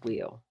 I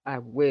will. I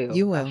will.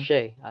 You will.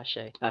 Ashe,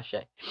 ashe, ashe.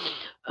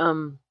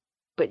 Um,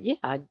 but yeah,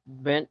 I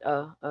rent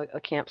a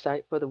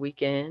campsite for the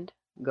weekend,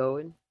 go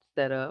and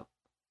set up.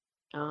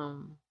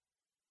 Um,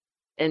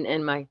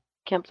 and my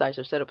campsites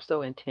are set up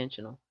so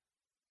intentional.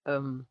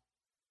 Um,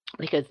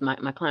 because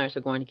my clients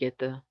are going to get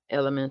the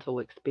elemental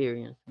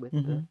experience with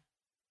Mm-hmm. the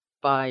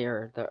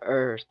fire, the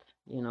earth,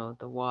 the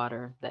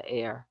water, the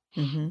air.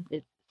 Mm-hmm.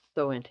 It's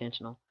so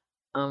intentional.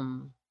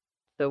 Um,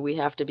 so we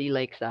have to be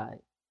lakeside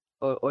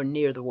or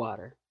near the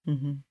water.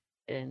 Mm-hmm.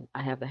 And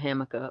I have the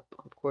hammock up.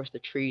 Of course, the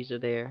trees are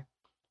there.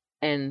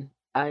 And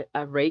I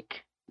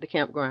rake the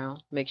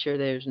campground, make sure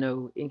there's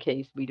no, in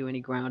case we do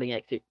any grounding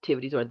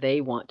activities or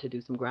they want to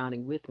do some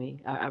grounding with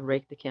me, I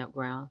rake the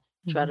campground,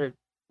 try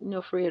Mm-hmm.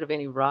 to, free it of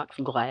any rocks,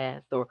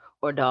 glass,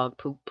 or dog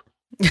poop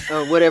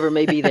or whatever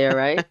may be there,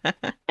 right?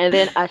 And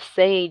then I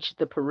sage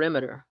the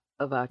perimeter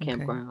of our Okay.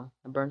 campground.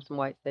 I burn some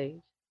white sage.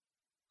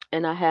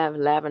 And I have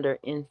lavender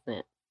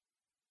incense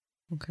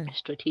Okay.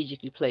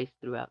 strategically placed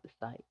throughout the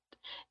site.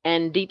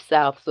 And deep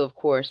south, so of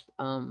course,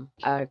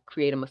 I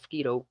create a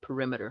mosquito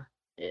perimeter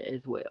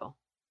as well.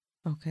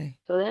 Okay.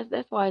 So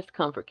that's why it's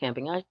comfort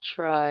camping. I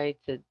try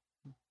to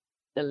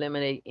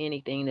eliminate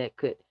anything that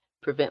could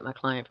prevent my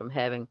client from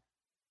having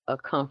a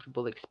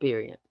comfortable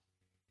experience.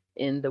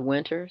 In the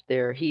winter,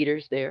 there are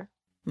heaters there.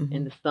 In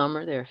Mm-hmm. the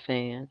summer, there are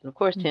fans, and of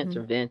course, tents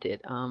Mm-hmm. are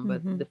vented. But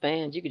Mm-hmm. the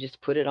fans, you could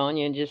just put it on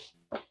you and just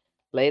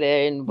lay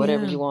there and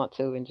whatever Yeah. you want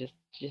to, and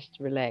just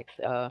relax.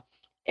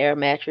 Air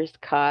mattress,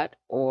 cot,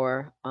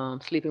 or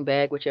sleeping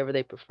bag, whichever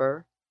they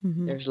prefer.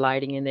 Mm-hmm. There's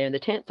lighting in there, and the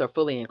tents are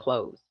fully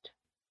enclosed.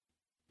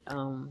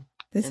 Um,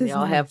 This and they is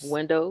all have nice.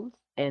 windows,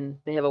 and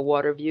they have a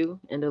water view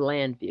and a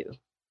land view.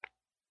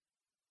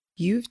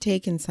 You've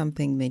taken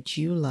something that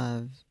you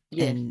love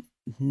Yes, and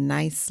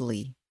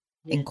nicely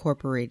yes,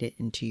 incorporated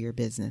into your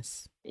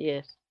business.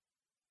 yes,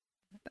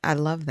 I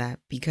love that yes,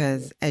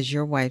 because, as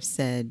your wife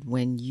said,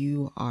 when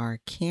you are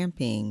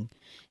camping,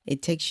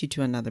 it takes you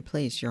to another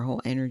place. Your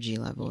whole energy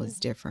level yeah, is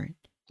different.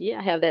 yeah.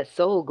 I have that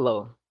soul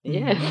glow.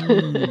 Yes,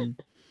 Hmm.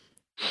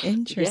 yes.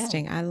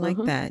 Interesting. I like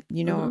Mhm, that.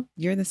 mhm,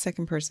 You're the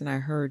second person I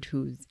heard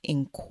who's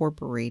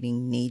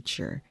incorporating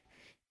nature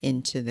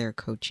into their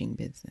coaching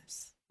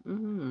business.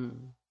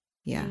 mhm.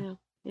 Yeah. Yeah,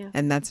 yeah.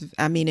 And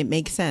I mean, it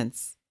makes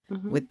sense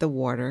Mhm. with the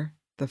water,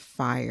 the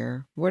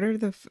fire. What are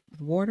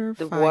water,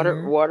 The water,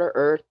 fire,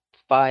 earth,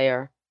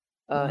 fire,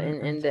 water,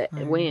 and earth, the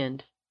fire?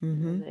 wind,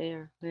 Mm-hmm. the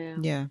air. Yeah,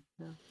 Yeah.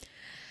 yeah,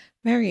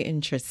 Very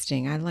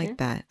interesting. I yeah. like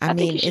that. I I think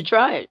mean, you should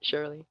try it,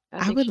 Shirley.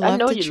 I would I love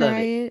know to you'd love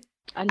try it. it.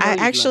 I know I you'd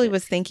love actually it.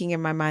 was thinking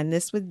in my mind,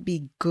 this would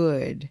be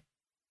good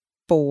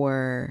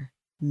for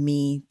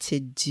me to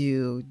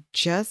do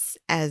just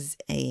as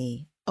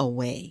a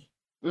away.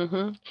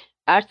 Mhm.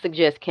 I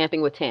suggest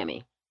camping with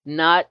Tammy,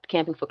 not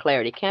camping for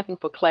clarity. Camping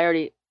for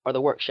clarity are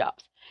the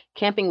workshops.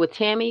 Camping with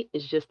Tammy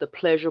is just a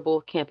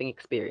pleasurable camping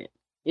experience.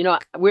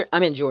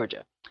 I'm in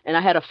Georgia, and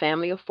I had a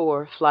family of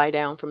 4 fly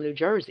down from New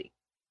Jersey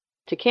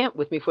to camp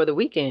with me for the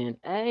weekend.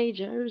 Hey,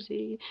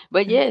 Jersey.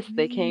 But yes,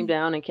 they came Mhm.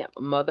 down and camped.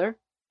 Mother,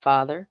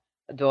 father,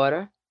 a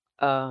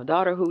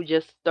daughter who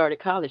just started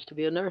college to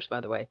be a nurse,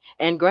 by the way,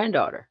 and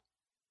granddaughter.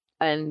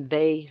 And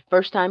they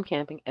first time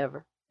camping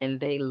ever, and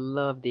they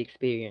loved the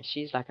experience.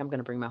 She's like, I'm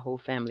gonna bring my whole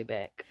family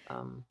back.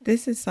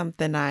 This is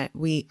something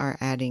we are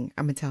adding.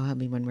 I'm gonna tell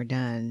hubby when we're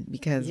done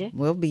because Yeah.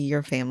 we'll be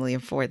your family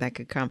of 4 that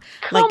could come.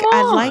 Come Like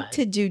I on. like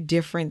to do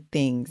different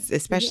things, Yeah.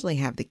 especially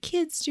have the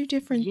kids do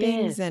different Yes.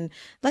 things and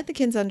let the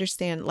kids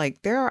understand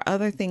like there are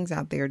other things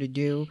out there to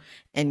do.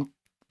 And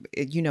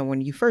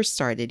when you first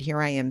started,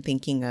 here I am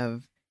thinking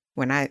of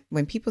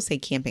when people say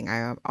camping,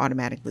 I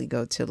automatically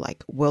go to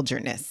like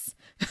wilderness.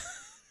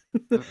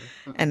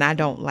 And I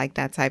don't like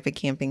that type of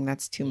camping.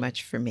 That's too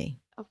much for me.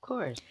 Of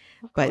course.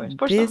 But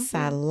For some, this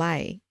I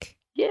like.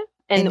 yeah.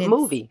 And And the it's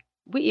movie.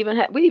 We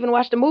even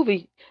watched a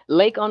movie.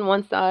 Lake on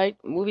one side,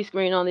 movie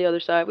screen on the other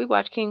side. We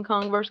watched King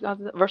Kong versus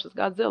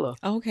Godzilla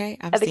okay.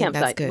 I've at the seen that's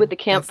campsite with good. the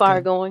That's campfire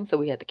good. going. So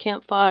we had the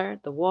campfire,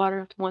 the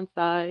water to one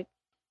side,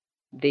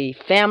 the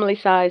family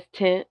size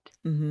tent,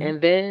 Hmm.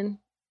 and then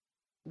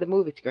the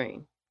movie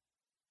screen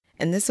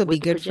And this will be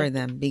with the good for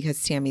projector. them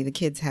because, Tammy, the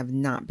kids have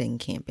not been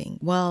camping.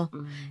 Well,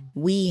 Mm.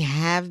 we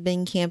have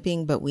been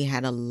camping, but we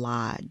had a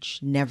lodge,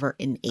 never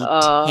in a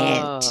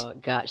tent. Oh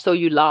gosh. So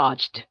you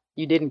lodged.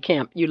 You didn't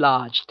camp. You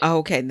lodged.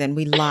 Okay, then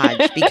we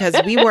lodged because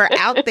we were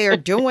out there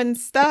doing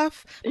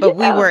stuff, but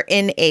we Yeah. were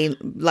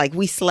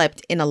we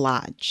slept in a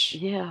lodge.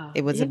 Yeah.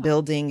 It was a Yeah.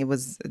 building. It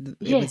was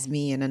Yes.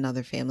 me and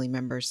another family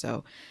member.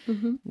 So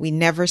Mm-hmm. we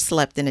never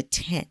slept in a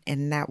tent,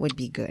 and that would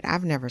be good.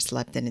 I've never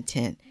slept in a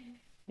tent.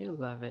 You'll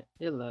love it.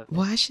 You'll love it.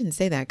 Well, I shouldn't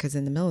say that because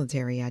in the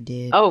military I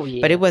did. Oh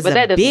But it yeah. was But a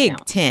that doesn't big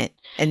count. tent,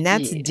 and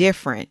that's Yeah.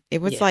 different.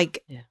 It was Yeah.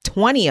 like Yeah.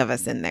 20 of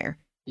us in there.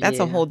 That's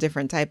a Yeah. whole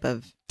different type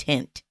of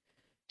tent.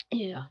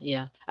 Yeah.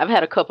 Yeah. I've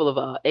had a couple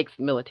of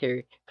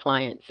ex-military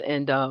clients,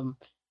 and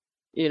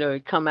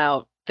come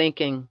out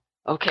thinking,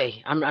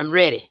 okay, I'm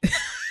ready.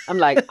 I'm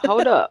like,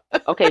 hold up.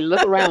 Okay,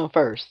 look around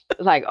first.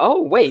 It's like,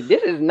 oh wait,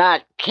 this is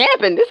not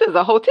camping. This is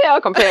a hotel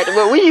compared to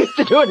what we used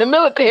to do in the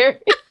military.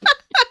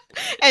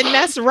 And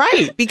that's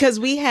right, because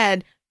we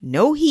had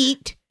no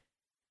heat.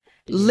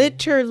 Yeah.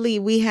 Literally,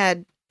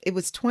 it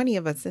was 20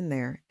 of us in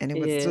there, and it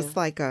was Yeah. just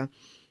like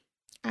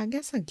I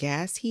guess a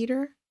gas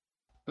heater.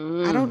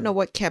 Mm. I don't know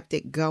what kept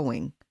it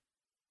going.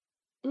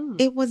 Mm.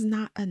 It was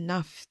not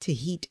enough to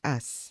heat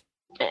us.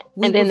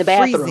 We And then were the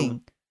bathroom.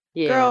 freezing.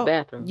 Yeah, Girl,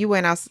 bathroom. you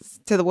went out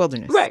to the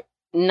wilderness. Right.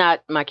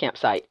 Not my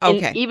campsite.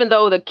 Okay. And even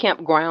though the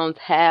campgrounds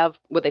have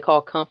what they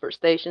call comfort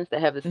stations that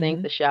have the sink,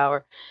 Mhm. the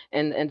shower,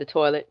 and the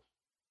toilet,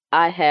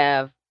 I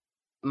have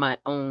my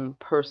own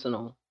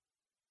personal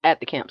at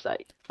the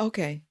campsite.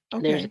 Okay.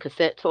 There's a Okay.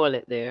 cassette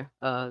toilet there,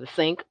 the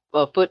sink,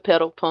 a foot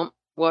pedal pump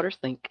water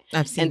sink,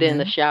 I've seen and then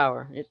the that.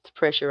 shower. It's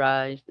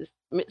pressurized.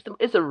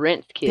 It's a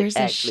rinse kit There's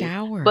a actually,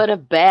 shower. but a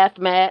bath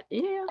mat.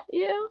 Yeah,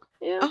 yeah,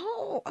 yeah,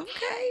 Oh,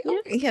 okay. yeah,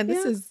 Okay. Yeah,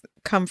 this yeah, is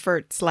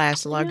comfort / yeah,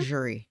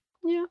 luxury.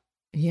 yeah.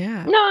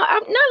 Yeah. No,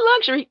 I'm not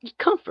luxury.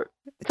 Comfort.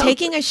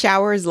 Taking a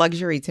shower is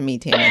luxury to me,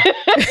 Tammy.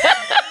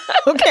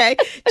 Okay.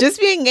 Just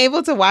being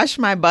able to wash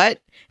my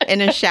butt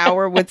in a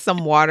shower with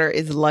some water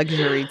is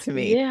luxury to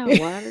me. Yeah,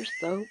 water,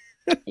 soap.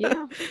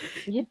 Yeah,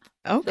 yeah.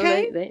 So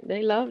Okay.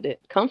 they loved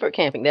it. Comfort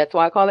camping. That's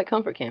why I call it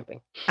comfort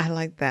camping. I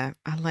like that.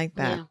 I like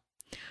that.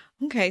 Yeah.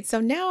 Okay. So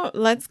now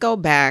let's go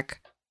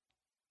back.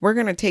 We're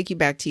going to take you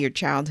back to your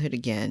childhood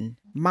again.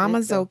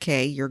 Mama's go.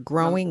 okay. You're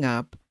growing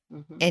up.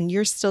 Mm-hmm. And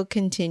you're still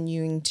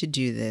continuing to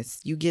do this.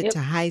 You get Yep. to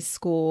high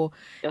school.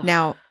 Ugh.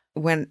 Now,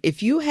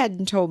 if you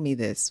hadn't told me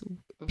this,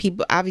 Mhm.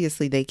 people,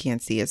 obviously they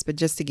can't see us, but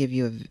just to give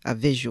you a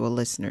visual,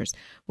 listeners,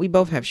 we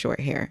both have short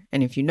hair.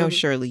 And if you know Mhm.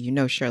 Shirley, you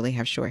know Shirley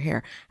has short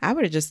hair. I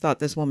would have just thought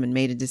this woman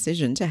made a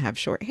decision to have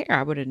short hair.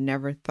 I would have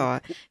never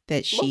thought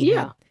that Well, she yeah.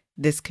 had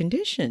this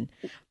condition.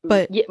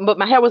 But Yeah, but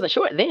my hair wasn't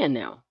short then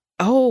now.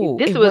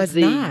 This it was was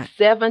the not.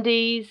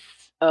 70s,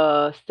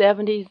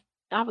 70s.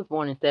 I was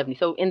born in 70.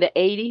 So in the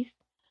 80s,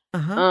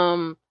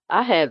 Uh-huh.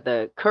 I had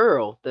the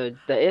curl, the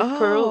S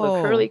curl,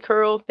 the curly Oh,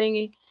 curl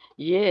thingy.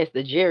 Yes,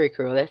 the Jerry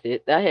curl. That's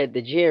it. I had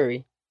the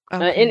Jerry,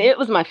 and okay. it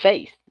was my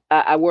face.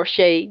 I wore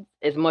shades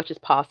as much as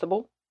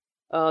possible.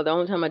 The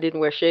only time I didn't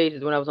wear shades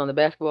is when I was on the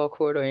basketball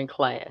court or in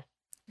class. I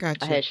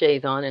Gotcha. had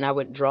shades on, and I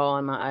would draw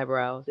on my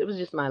eyebrows. It was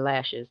just my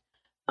lashes.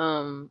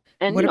 And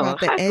What about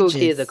the high school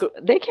kids edges?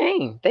 they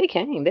came. They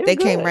came. They were They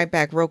came good. right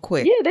back real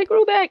quick. Yeah, they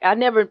grew back.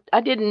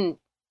 I didn't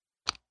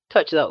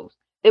touch those.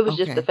 It was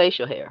just the Okay.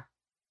 facial hair.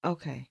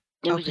 Okay.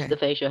 It was just the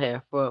Okay. facial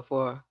hair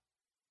for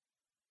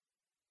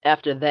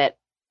after that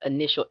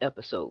initial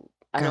episode.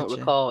 I don't Gotcha.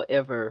 recall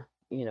ever,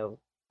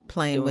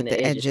 Playing doing with the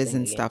the edges edges thing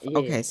and again. stuff. Yeah,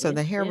 Okay, so yeah,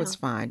 the hair yeah. was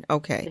fine. The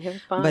Okay. hair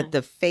was But fine.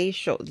 the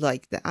facial,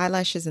 like the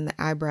eyelashes and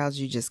the eyebrows,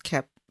 you just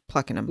kept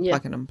plucking them, Yeah,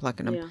 plucking them,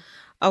 plucking them. yeah,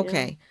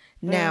 Okay.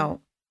 yeah.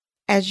 Now,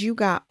 as you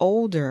got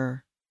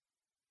older,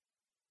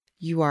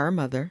 you are a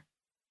mother.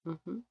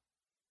 Mm-hmm.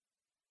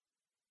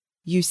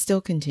 You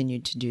still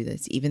continued to do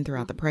this, even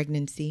throughout the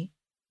pregnancy,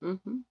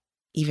 Mm-hmm.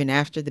 even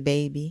after the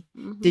baby.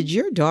 Mm-hmm. Did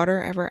your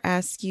daughter ever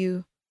ask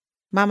you,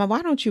 Mama,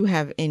 why don't you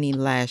have any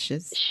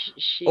lashes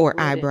She or wouldn't.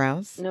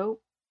 eyebrows?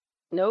 Nope,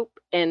 nope.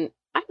 And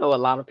I know a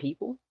lot of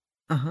people.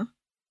 Uh-huh.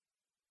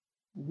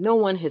 No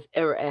one has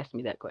ever asked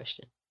me that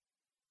question.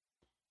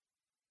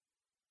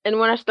 And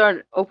when I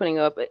started opening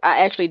up, I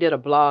actually did a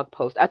blog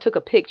post. I took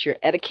a picture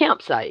at a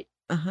campsite.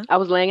 Uh-huh. I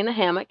was laying in the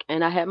hammock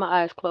and I had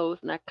my eyes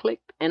closed and I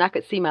clicked and I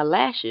could see my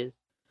lashes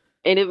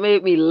and it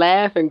made me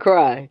laugh and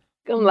cry.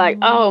 I'm like,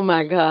 oh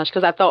my gosh,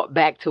 because I thought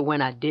back to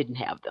when I didn't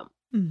have them.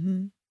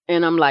 Mm-hmm.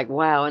 And I'm like,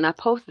 wow. And I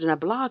posted and I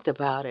blogged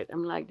about it.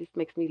 I'm like, this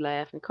makes me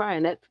laugh and cry.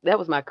 And that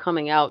was my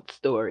coming out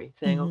story,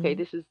 saying, okay, Mm-hmm.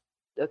 this is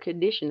a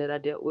condition that I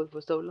dealt with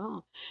for so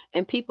long,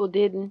 and people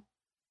didn't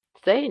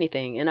say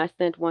anything. And I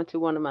sent one to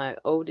one of my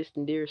oldest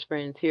and dearest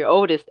friends here,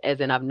 oldest as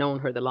in I've known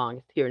her the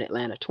longest here in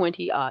Atlanta,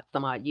 20 odd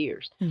some odd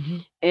years. Mm-hmm.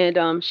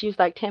 And she was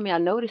like, Tammy, I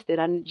noticed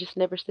it. Just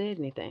never said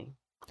anything.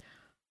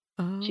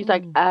 She's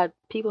like, Oh.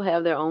 people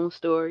have their own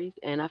stories,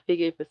 and I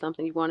figured if it's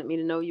something you wanted me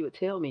to know, you would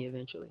tell me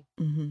eventually.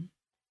 Mm-hmm.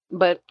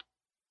 But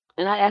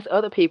and I asked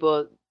other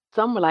people,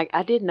 some were like,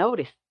 I did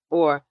notice,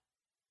 or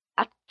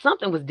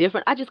something was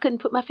different. I just couldn't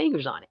put my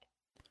fingers on it.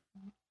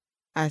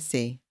 I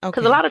see.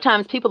 Because a Okay. lot of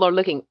times people are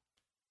looking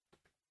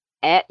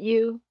at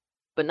you,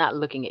 but not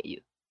looking at you.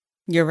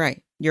 You're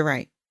right. You're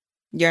right.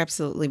 You're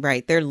absolutely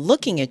right. They're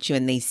looking at you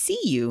and they see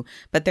you,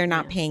 but they're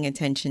not Yeah. paying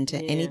attention to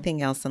Yeah.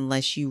 anything else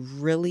unless you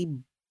really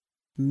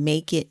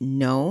make it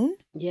known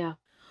Yeah.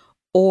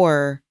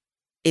 or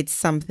it's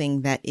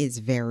something that is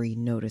very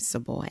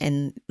noticeable.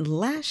 And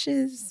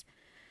lashes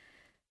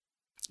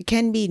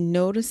can be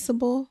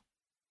noticeable,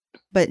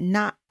 but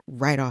not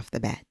right off the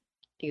bat.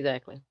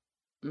 Exactly.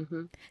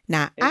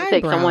 Now, It would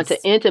take someone to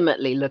eyebrows.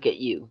 intimately look at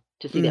you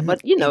to see that.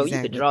 But you could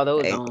Exactly. draw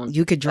those on.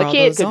 You could A draw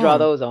kid those could draw on.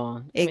 those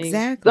on. I mean, some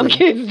Exactly.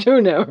 kids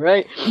do now,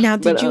 right? Now,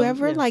 But did you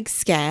ever yeah. like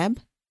scab?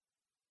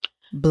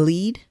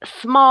 Bleed?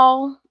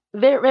 Small,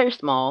 very, very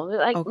small,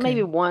 like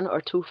maybe Okay. 1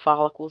 or 2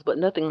 follicles, but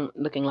nothing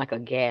looking like a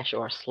gash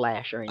or a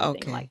slash or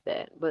anything like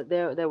Okay. that. But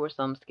there were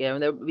some scabbing.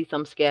 There would be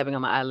some scabbing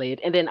on my eyelid,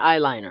 and then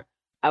eyeliner.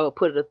 I would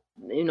put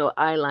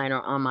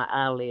eyeliner on my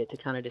eyelid to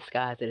kind of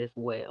disguise it as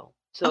well.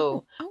 Oh,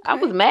 So I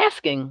was okay.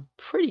 masking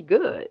pretty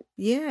good.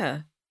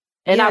 Yeah.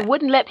 And I Yeah.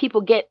 wouldn't let people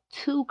get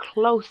too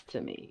close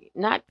to me,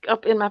 not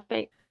up in my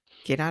face.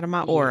 Get out of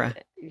my Yeah, aura.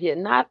 yeah,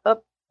 not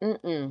up.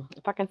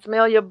 If I can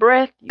smell your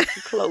breath, you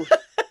too close.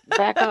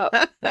 Back up,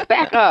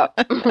 back up.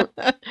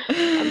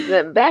 I'm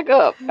saying, back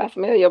up. I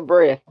smell your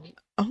breath.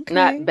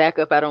 Not Okay. back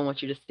up. I don't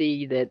want you to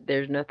see that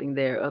there's nothing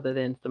there other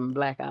than some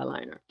black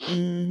eyeliner.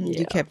 You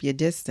Yeah. kept your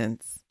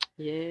distance.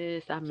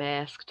 Yes, I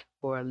masked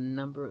for a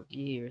number of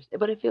years,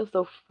 but it feels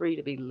so free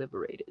to be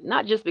liberated.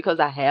 Not just because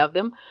I have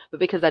them, but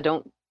because I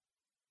don't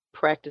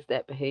practice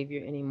that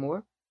behavior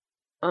anymore.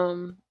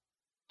 Um,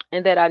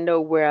 and that I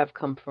know where I've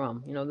come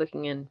from.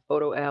 Looking in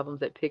photo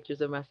albums at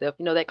pictures of myself.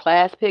 That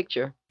class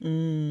picture.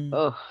 Mm.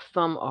 Oh,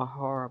 some are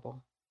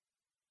horrible.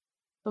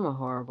 Some are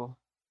horrible.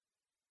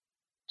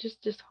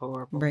 Just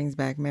horrible. Brings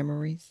back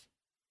memories.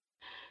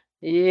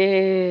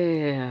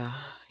 Yeah,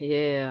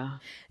 yeah.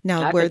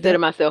 Now, I were consider there,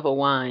 myself a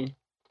wine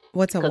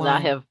what's a because I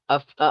wine? have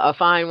a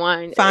fine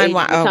wine Fine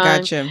wine. aged with Oh,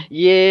 time. gotcha.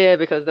 Yeah,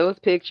 because those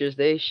pictures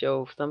they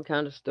show some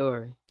kind of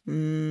story.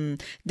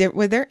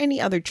 Were there any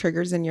other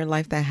triggers in your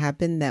life that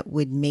happened that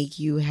would make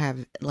you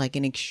have like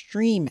an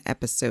extreme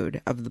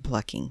episode of the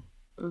plucking?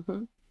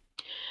 hmm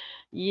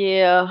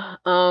Yeah.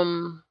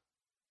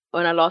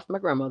 When I lost my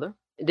grandmother,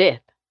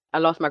 death. I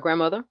lost my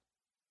grandmother,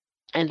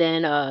 and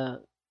then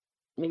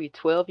maybe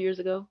 12 years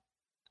ago,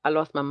 I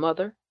lost my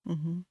mother,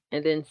 Mm-hmm.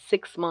 and then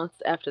 6 months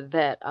after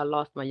that, I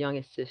lost my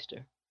youngest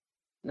sister.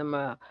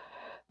 Now,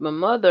 my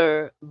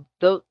mother,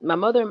 though my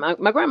mother,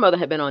 my grandmother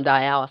had been on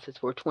dialysis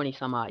for 20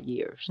 some odd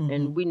years, Mm-hmm.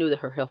 and we knew that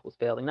her health was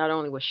failing. Not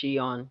only was she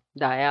on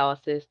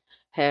dialysis,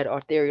 had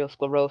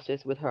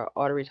arteriosclerosis with her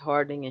arteries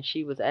hardening, and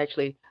she was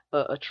actually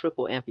a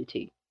triple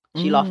amputee.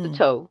 She lost a Mm.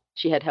 toe.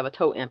 She had to have a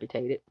toe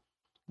amputated.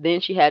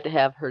 Then she had to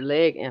have her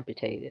leg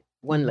amputated,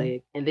 one Mm-hmm.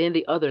 leg, and then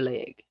the other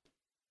leg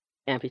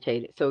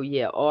amputated. So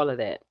yeah, all of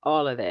that,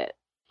 all of that.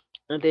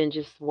 And then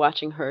just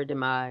watching her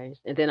demise.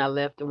 And then I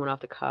left and went off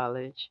to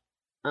college.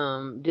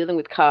 Dealing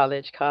with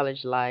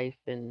college life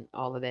and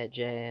all of that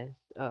jazz.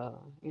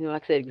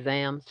 Like I said,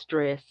 exams,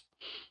 stress,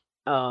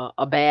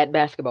 a bad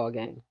basketball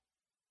game.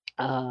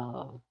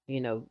 Uh,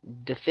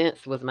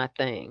 Defense was my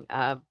thing.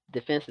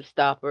 Defensive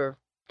stopper.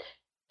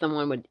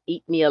 Someone would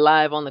eat me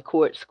alive on the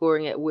court,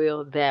 scoring at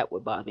will. That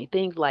would bother me.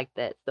 Things like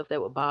that, stuff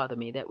that would bother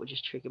me, that would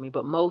just trigger me.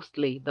 But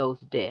mostly those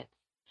deaths.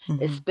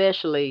 Mm-hmm.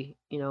 Especially,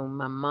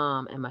 my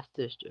mom and my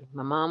sister.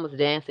 My mom was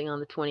dancing on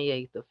the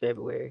 28th of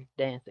February,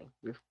 dancing.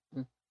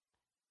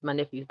 My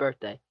nephew's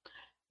birthday.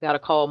 Got a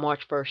call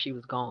March 1st, she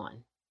was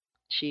gone.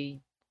 She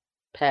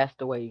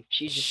passed away.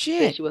 She just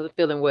said Shit. she wasn't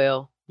feeling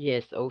well.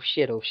 Yes, oh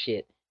shit, oh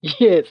shit.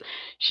 Yes,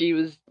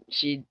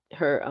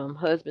 her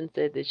husband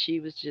said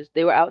that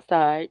they were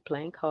outside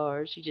playing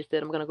cards. She just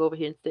said, I'm gonna go over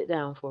here and sit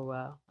down for a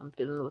while. I'm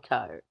feeling a little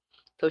tired.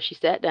 So she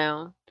sat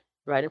down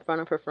right in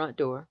front of her front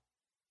door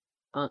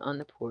on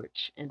the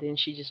porch, and then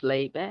she just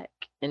laid back.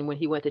 And when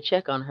he went to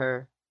check on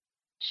her,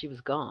 she was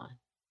gone.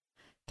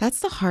 That's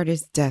the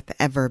hardest death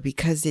ever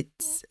because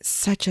it's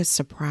such a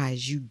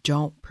surprise. You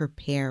don't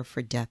prepare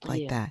for death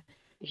like Yeah. that.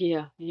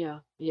 Yeah, yeah,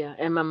 yeah.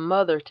 And my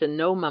mother, to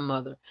know my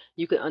mother,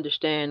 you could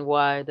understand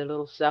why the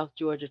little South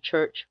Georgia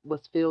church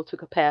was filled to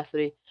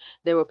capacity.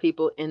 There were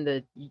people on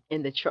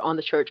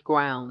the church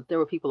grounds. There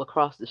were people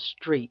across the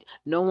street.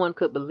 No one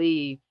could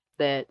believe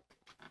that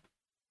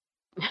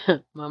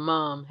my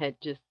mom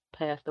had just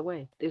passed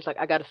away. It was like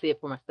I got to see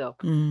it for myself.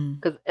 Mm.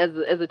 Because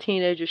as a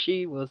teenager,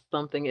 she was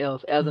something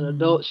else. As an Mm.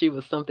 adult, she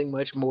was something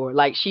much more.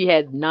 Like she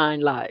had 9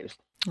 lives,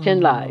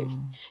 10 lives.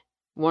 Oh.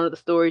 One of the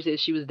stories is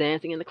she was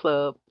dancing in the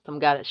club. Some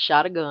guy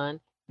shot a gun.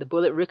 The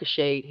bullet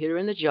ricocheted, hit her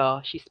in the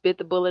jaw. She spit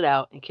the bullet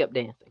out and kept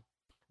dancing.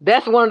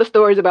 That's one of the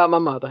stories about my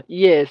mother.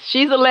 Yes,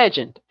 she's a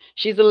legend.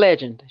 She's a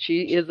legend.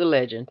 She is a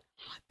legend.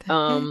 What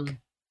the heck?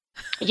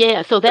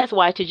 Yeah, so that's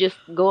why to just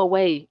go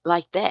away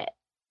like that.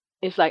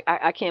 It's like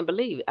I can't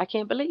believe it. I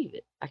can't believe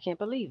it. I can't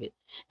believe it.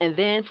 And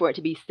then for it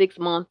to be 6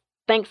 months,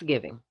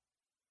 Thanksgiving,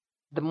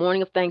 the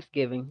morning of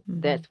Thanksgiving,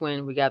 Mm-hmm. that's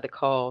when we got the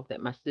call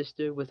that my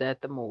sister was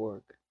at the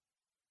morgue.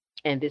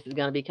 And this is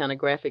going to be kind of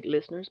graphic,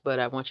 listeners, but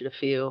I want you to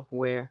feel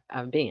where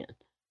I've been.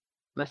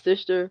 My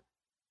sister,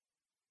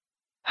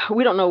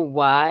 we don't know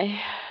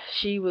why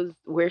she was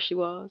where she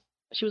was.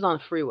 She was on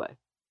the freeway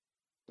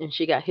and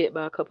she got hit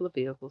by a couple of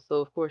vehicles.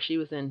 So, of course, she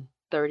was in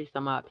 30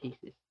 some odd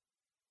pieces.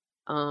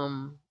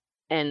 Um,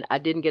 and I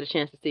didn't get a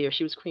chance to see her.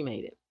 She was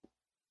cremated.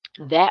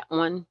 That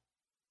one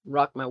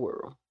rocked my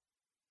world.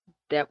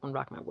 That one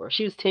rocked my world.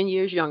 She was 10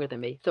 years younger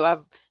than me. So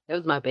that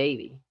was my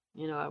baby.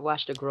 I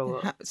watched her grow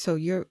up. So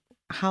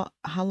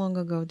how long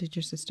ago did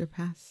your sister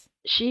pass?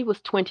 She was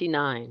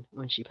 29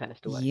 when she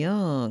passed away.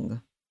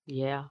 Young.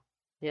 Yeah.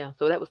 Yeah.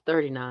 So that was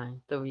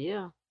 39. So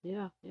yeah.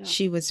 Yeah. Yeah.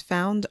 She was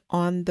found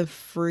on the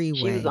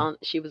freeway.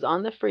 She was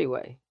on the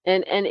freeway.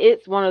 And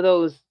it's one of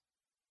those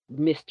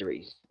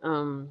mysteries.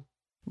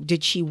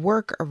 Did she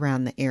work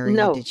around the area?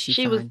 No, Did she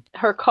find?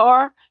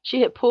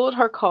 She had pulled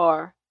her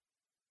car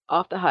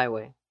off the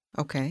highway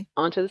Okay.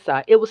 onto the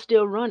side. It was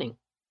still running.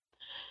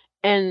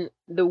 And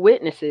the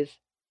witness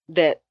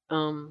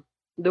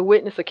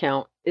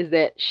account is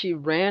that she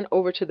ran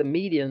over to the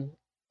median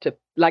to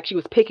like she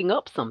was picking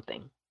up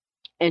something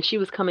and she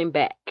was coming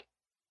back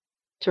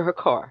to her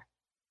car.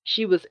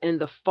 She was in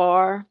the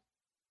far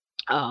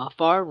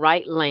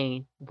right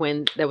lane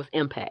when there was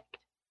impact.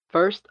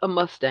 First a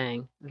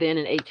Mustang, then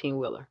an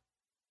 18-wheeler.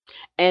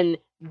 And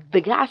the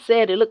guy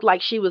said it looked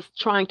like she was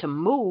trying to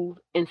move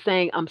and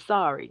saying, "I'm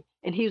sorry."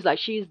 And he was like,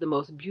 "She's the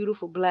most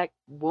beautiful black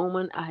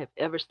woman I have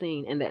ever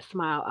seen." And that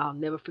smile, I'll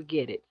never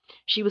forget it.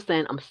 She was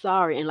saying, "I'm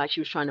sorry," and like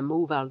she was trying to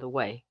move out of the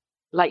way.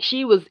 Like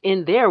she was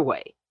in their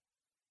way.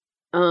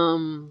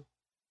 Um,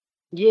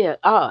 yeah,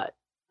 odd.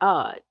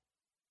 Odd.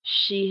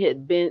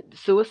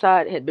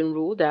 Suicide had been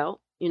ruled out,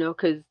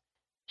 because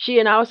she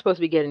and I were supposed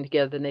to be getting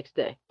together the next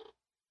day.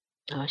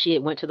 She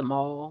had went to the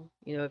mall,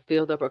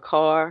 filled up her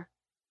car.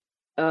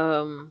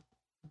 Um,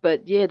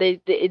 but yeah,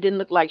 it didn't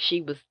look like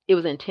it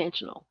was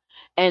intentional.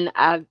 And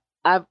I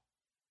I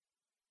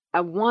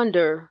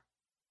wonder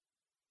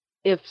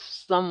if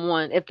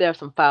there's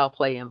some foul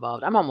play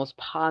involved. I'm almost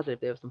positive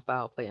there was some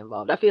foul play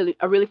involved. I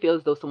really feel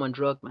as though someone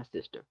drugged my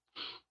sister.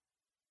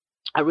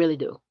 I really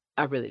do.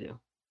 I really do.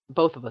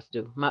 Both of us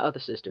do. My other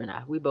sister and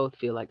I, we both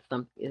feel like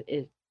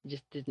it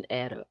just didn't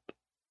add up.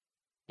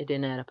 It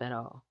didn't add up at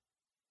all.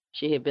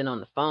 She had been on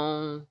the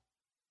phone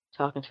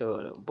talking to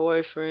her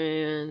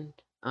boyfriend.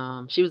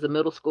 She was a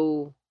middle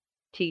school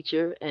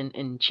teacher and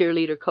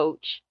cheerleader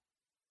coach.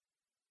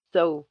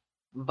 So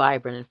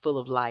vibrant and full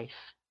of life.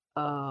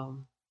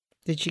 Um,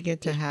 Did she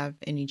get to yeah, have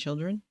any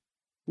children?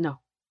 no,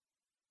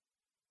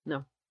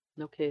 no,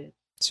 no kids.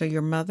 So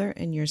your mother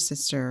and your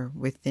sister,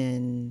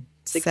 within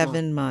 6 months,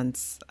 7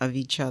 months of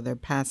each other,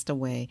 passed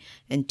away,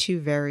 and two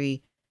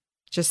very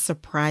just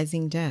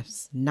surprising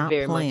deaths, not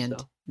very much planned.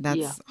 so. Yeah,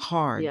 That's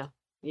hard. yeah,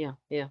 yeah,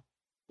 yeah.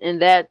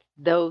 And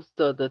those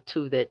are the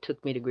two that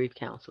took me to grief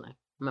counseling.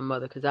 My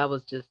mother, because I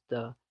was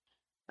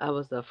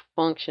a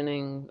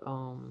functioning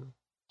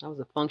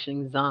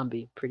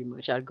zombie pretty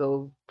much. I'd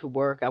go to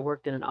work. I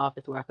worked in an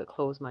office where I could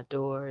close my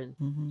door and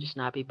Mm-hmm. just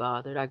not be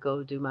bothered. I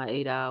go do my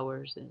 8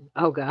 hours and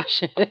oh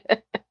gosh.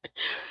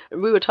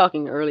 We were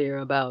talking earlier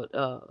about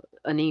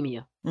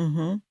anemia.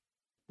 Mm-hmm.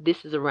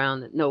 This is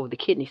around the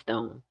kidney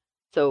stone.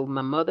 So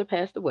my mother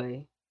passed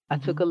away. I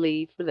took Mm-hmm. a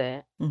leave for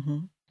that. Mm-hmm.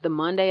 The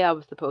Monday I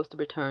was supposed to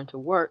return to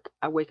work,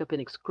 I wake up in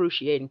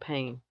excruciating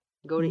pain.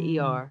 Go to Mm.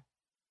 ER.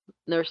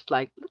 Nurse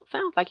like,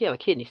 sounds like you have a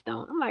kidney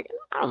stone. I'm like,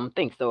 I don't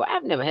think so.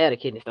 I've never had a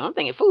kidney stone. I'm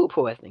thinking food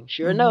poisoning.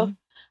 Sure enough,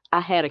 Mm-hmm. I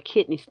had a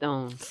kidney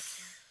stone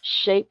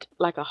shaped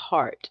like a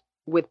heart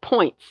with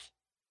points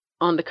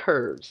on the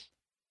curves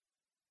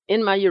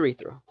in my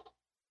urethra.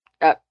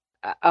 A,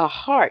 a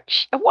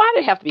heart. Why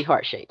did it have to be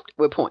heart shaped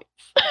with points?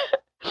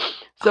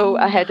 So Oh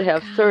I had to my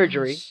have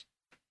surgery. gosh.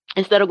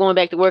 Instead of going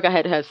back to work, I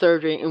had to have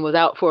surgery and was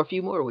out for a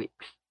few more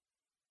weeks.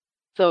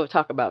 So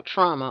talk about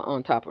trauma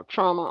on top of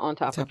trauma on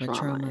top of Type of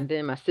trauma. trauma. And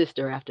then my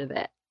sister after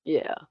that.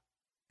 Yeah.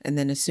 And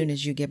then as Yeah. soon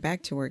as you get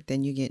back to work,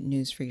 then you get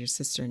news for your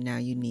sister. Now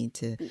you need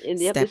to And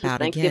yep, step this was out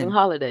Thanksgiving again.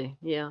 holiday.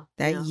 Yeah.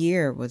 That Yeah.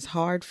 year was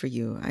hard for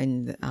you,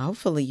 and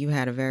hopefully you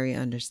had a very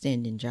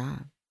understanding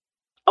job.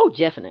 Oh,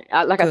 definitely.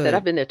 Like I said,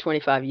 I've Good. been there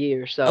 25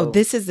 years, Oh, so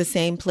this is the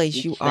same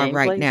place you are same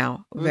right place.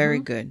 now. Very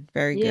Mhm. good.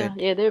 Very Yeah,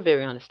 good. yeah, they're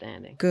very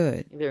understanding.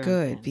 Good. Very Good.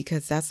 understanding.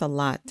 Because that's a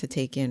lot to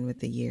take in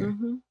with a year.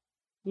 Mhm.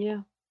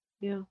 Yeah.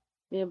 Yeah.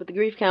 Yeah, but the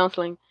grief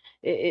counseling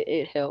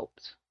it helped.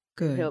 It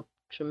Good. helped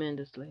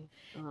tremendously.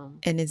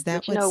 And is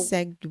that But what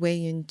segued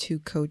into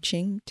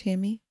coaching,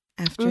 Tammy,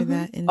 after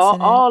that all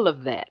incident? all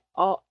of that.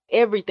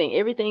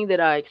 Everything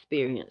that I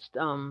experienced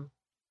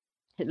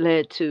it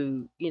led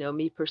to,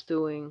 me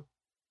pursuing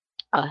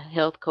a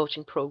health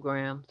coaching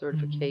program Mhm.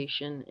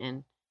 certification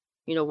and,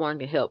 wanting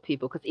to help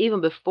people. Because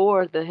even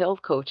before the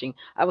health coaching,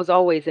 I was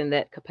always in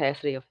that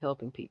capacity of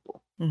helping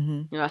people.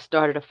 Mhm. I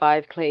started a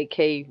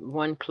 5K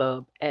run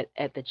club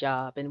at the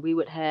job, and we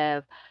would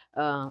have,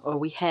 or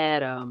we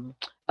had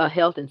a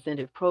health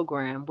incentive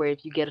program where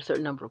if you get a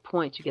certain number of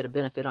points, you get a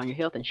benefit on your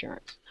health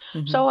insurance.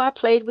 Mhm. So I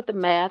played with the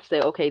math, say,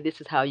 okay, this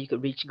is how you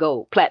could reach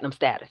gold,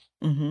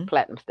 Mhm.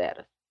 platinum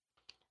status.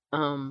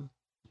 Um,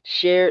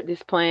 Shared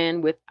this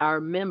plan with our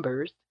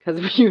members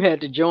because you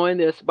had to join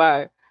the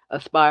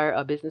Aspire,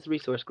 a business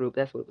resource group.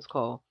 That's what it was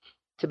called,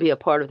 to be a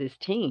part of this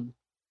team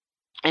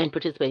and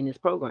participate in this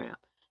program.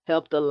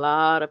 Helped a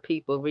lot of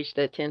people reach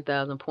that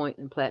 10,000 point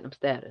in platinum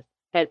status.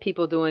 Had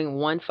people doing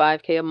 1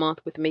 5K a month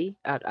with me.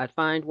 I'd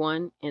find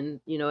one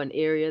in an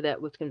area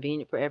that was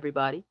convenient for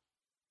everybody.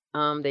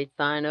 They'd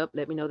sign up,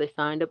 let me know they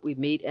signed up. We'd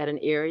meet at an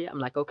area. I'm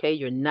like, okay,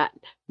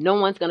 no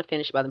one's gonna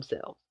finish by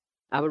themselves.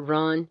 I would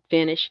run,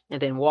 finish, and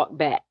then walk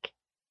back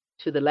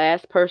to the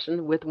last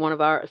person with one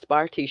of our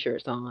Aspire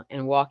T-shirts on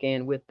and walk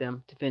in with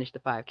them to finish the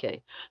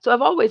 5K. So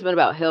I've always been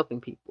about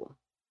helping people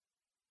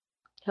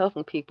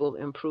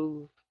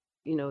improve,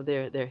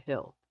 their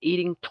health,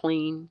 eating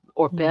clean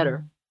or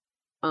better.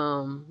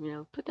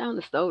 Mhm. Put down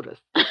the sodas.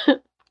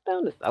 Put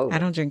down the I soda.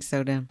 don't drink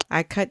soda.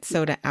 I cut Yeah.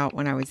 soda out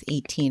when I was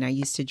 18. I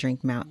used to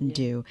drink Mountain Yeah.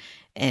 Dew,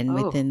 and Oh,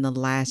 within the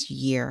last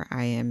year,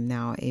 I am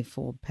now a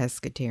full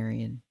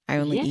pescatarian. I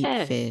only eat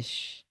yes.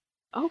 fish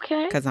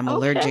Okay. because I'm Okay.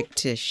 allergic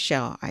to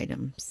shell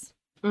items.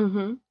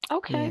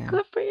 Okay. Yeah,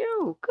 Good for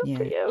you. Good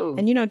for yeah. you.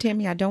 And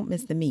Tammy, I don't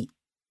miss the meat.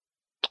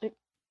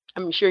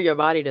 I'm sure your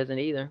body doesn't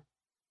either.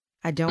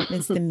 I don't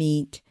miss the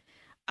meat.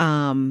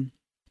 Um,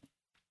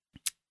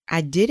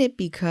 I did it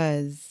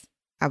because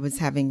I was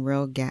having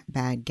real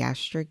bad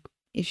gastric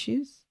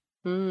issues.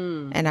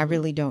 And I Mm-hmm.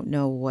 really don't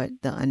know what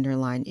the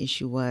underlying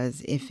issue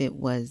was, if it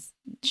was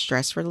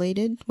stress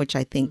related, which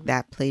I think Mm-hmm.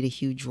 that played a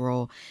huge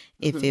role.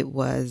 If Mm-hmm. it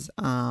was,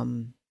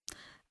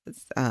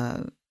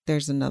 uh,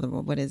 there's another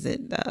one. What is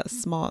it?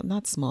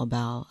 Not small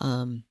bowel.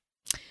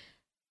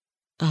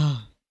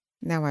 Oh,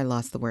 now I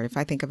lost the word. If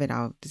I think of it,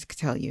 I'll just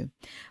tell you.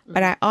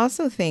 But Mm-hmm. I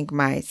also think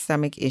my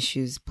stomach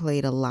issues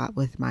played a lot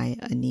with my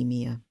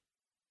anemia.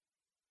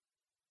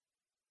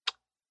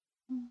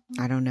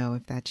 Mm-hmm. I don't know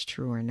if that's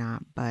true or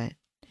not, but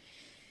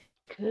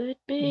Could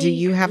do be.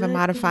 you have a Could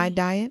modified be.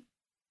 diet?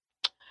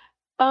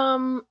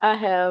 I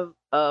have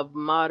a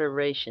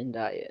moderation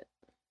diet.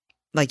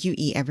 Like you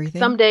eat everything?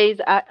 Some days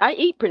I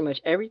eat pretty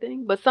much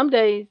everything, but some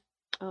days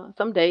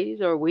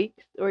or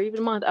weeks or even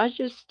a month, I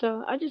just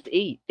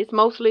eat. It's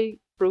mostly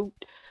fruit,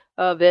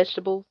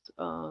 vegetables,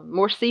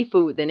 more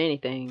seafood than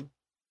anything.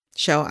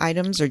 Shell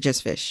items or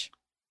just fish?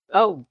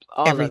 Oh,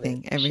 all of it,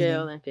 Everything, shell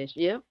everything. and fish.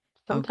 Yep.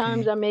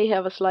 Sometimes Okay, I may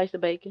have a slice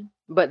of bacon,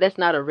 but that's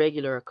not a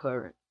regular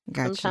occurrence.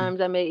 got you.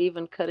 Sometimes I may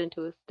even cut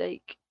into a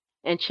steak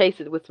and chase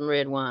it with some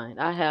red wine.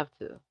 I have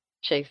to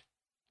chase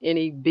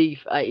any beef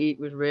I eat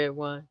with red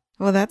wine.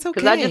 Well, that's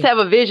Because I just okay. have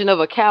a vision of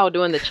a cow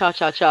doing the cha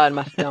cha cha in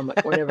my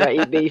stomach whenever I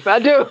eat beef. I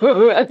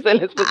do. I say,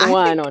 let's put some I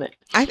wine think on it.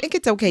 I think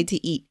it's okay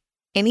to eat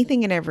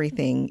anything and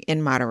everything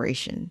in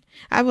moderation.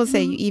 I will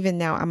say Hmm. even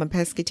now I'm a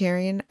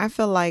pescatarian. I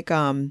feel like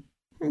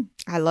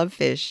I love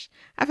fish.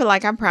 I feel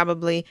like I'm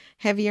probably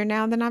heavier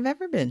now than I've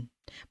ever been.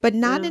 But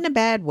not Yeah. in a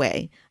bad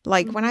way.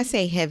 Like when I Hmm.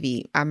 say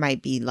heavy, I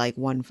might be like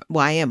well,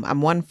 I am.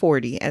 I'm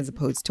 140 as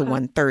opposed to Okay.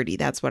 130.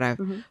 That's what I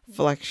Hmm.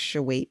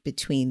 fluctuate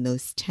between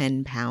those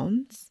 10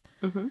 pounds.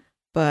 Hmm.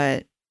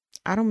 But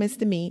I don't miss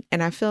the meat.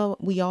 And I feel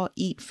we all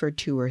eat for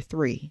two or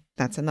three.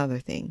 That's another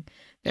thing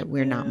that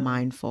we're not Yeah.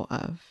 mindful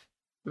of.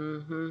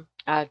 Hmm.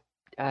 I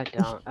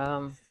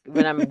don't.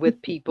 When I'm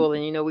with people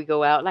and we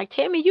go out, like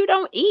Tammy, you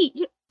don't eat.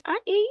 I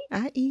eat.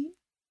 I eat.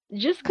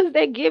 Just because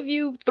they give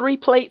you 3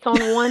 plates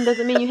on one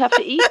doesn't mean you have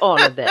to eat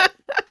all of that.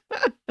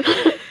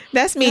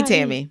 That's me, I eat.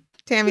 Tammy.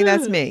 Tammy,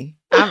 that's Yeah. me.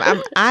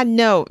 I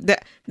know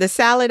the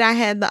salad I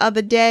had the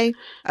other day,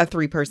 a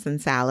 3-person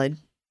salad.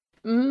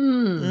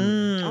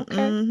 Okay.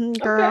 Okay.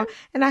 Girl.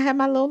 And I had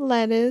my little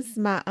lettuce,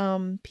 my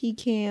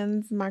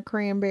pecans, my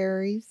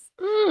cranberries.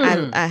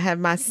 Mm. I had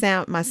my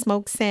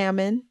smoked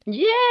salmon,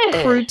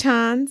 Yes.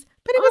 croutons,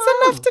 but it was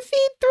enough Oh. to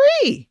feed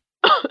 3.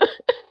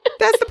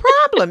 That's the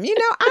problem.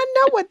 I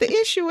know what the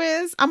issue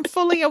is. I'm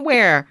fully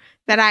aware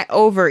that I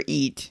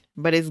overeat,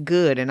 but it's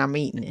good and I'm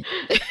eating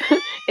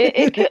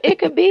It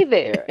could be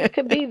there. It it.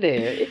 could be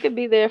there. It could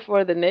be there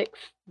for the next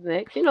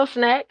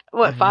snack.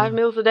 What, I know. 5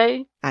 meals a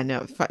day? I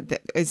know.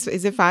 Is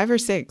it 5 or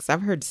 6?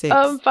 I've heard 6.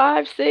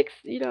 5, 6.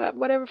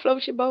 Whatever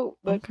floats your boat.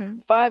 But Okay.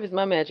 5 is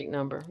my magic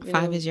number.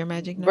 5 is your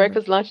magic number?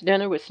 Breakfast, lunch,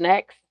 dinner with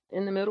snacks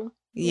in the middle.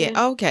 Yeah.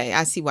 Yeah. Okay.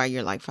 I see why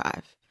you're like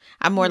 5.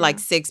 I'm more like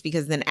Yeah. 6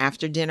 because then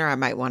after dinner I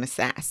might want a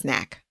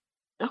snack.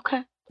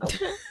 Okay.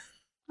 Okay.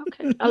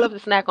 Okay. I love to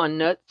snack on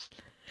nuts,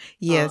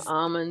 Yes.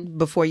 almonds,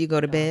 Before you go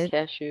to bed.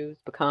 cashews,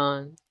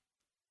 pecans.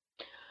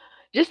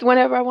 Just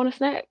whenever I want to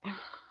snack,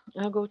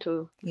 I'll go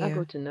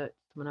Yeah. to nuts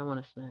when I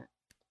want to snack.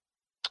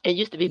 It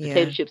used to be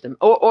potato Yeah. chips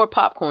or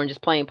popcorn,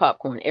 just plain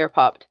popcorn, air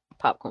popped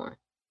popcorn.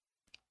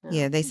 Yeah.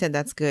 Yeah, they said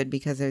that's good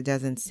because it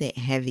doesn't sit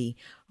heavy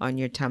on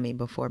your tummy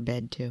before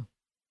bed, too.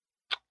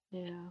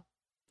 Yeah.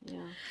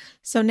 Yeah.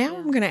 So now Yeah.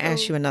 I'm going to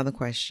ask you So, another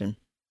question.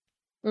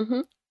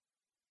 mhm.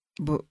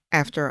 But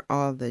after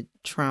all the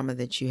trauma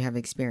that you have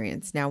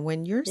experienced, now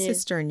when your Yeah.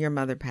 sister and your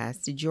mother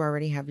passed, did you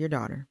already have your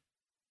daughter?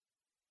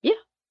 Yeah.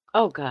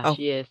 Oh gosh, Oh,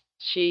 yes.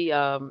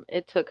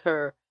 It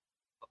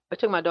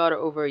took my daughter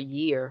over a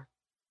year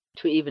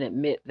to even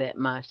admit that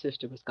my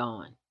sister was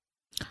gone.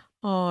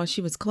 oh,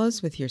 she was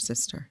close with your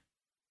sister.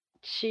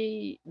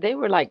 They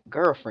were like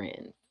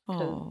girlfriends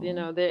because Oh,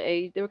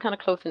 they were kind of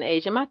close in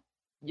age. And my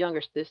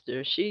younger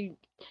sister,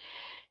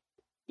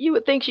 you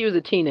would think she was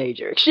a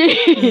teenager.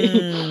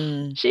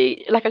 mm,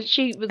 She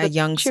was a a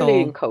young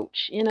cheerleading soul.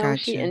 coach, she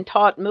Gotcha. and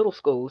taught middle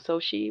school, so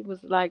she was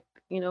like,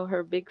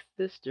 her big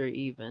sister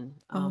even,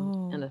 in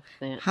Oh, a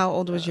sense. how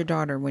old was your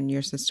daughter when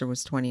your sister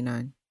was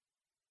 29?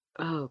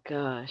 Oh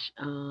gosh,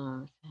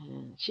 and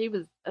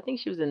I think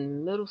she was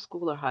in middle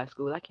school or high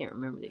school. I can't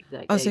remember the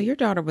exact Oh, so your age.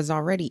 daughter was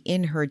already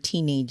in her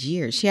teenage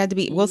years. She had to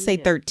be, we'll say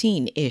Yeah,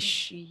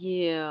 13-ish.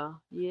 yeah,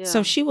 So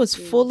yeah, she was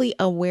yeah, fully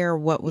aware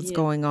of what was yeah.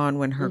 going on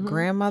when her Mhm.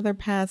 grandmother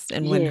passed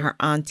and when Yes. her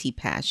auntie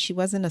passed. She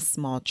wasn't a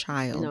small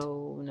child.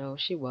 No, no,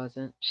 she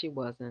wasn't. She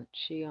wasn't.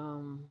 She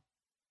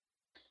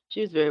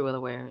was very well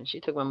aware, and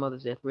she took my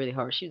mother's death really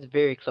hard. She was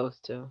very close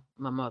to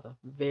my mother,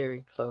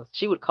 very close.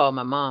 She would call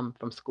my mom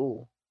from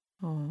school.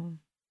 Oh,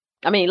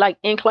 I mean, like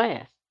in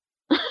class.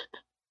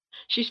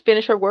 She's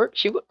finished her work,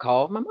 she would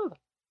call my mother.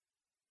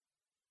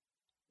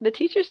 The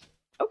teachers,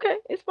 okay,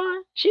 it's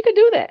fine. She could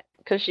do that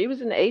because she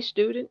was an A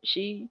student.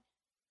 She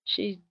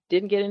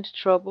didn't get into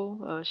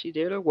trouble. She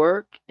did her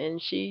work,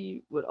 and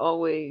she would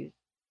always.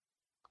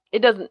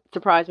 It doesn't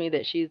surprise me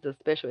that she's a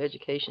special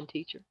education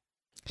teacher.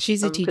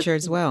 she's a Because teacher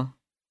as well.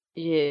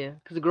 Yeah,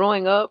 because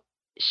growing up,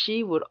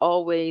 she would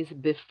always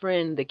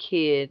befriend the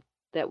kid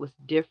that was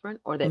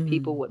different or that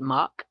people Mm. would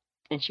mock,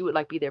 and she would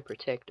like be their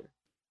protector,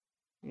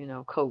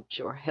 coach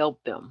or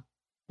help them.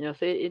 So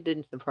it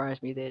didn't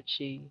surprise me that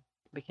she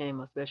became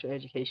a special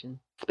education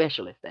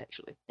specialist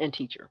actually and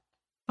teacher.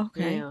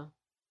 Okay. Yeah,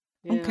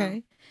 yeah.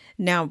 Okay.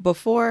 Now,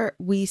 before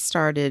we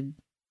started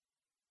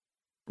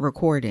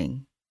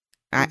recording,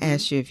 I Mhm.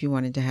 asked you if you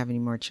wanted to have any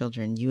more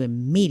children. You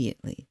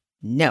immediately,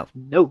 no,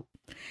 No.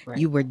 Right.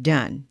 you were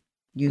done.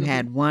 You Mhm.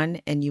 had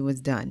one and you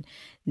was done.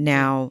 Yeah.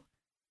 Now,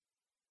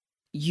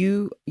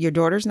 your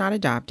daughter's not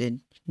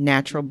adopted,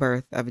 natural Mhm.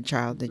 birth of a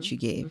child that Mhm. you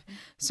gave. Mhm.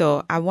 So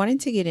Mhm. I wanted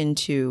to get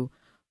into,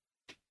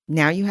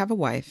 now you have a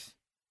wife.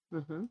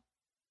 Mhm.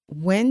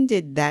 When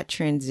did that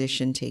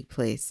transition take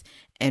place?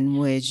 And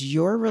was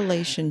your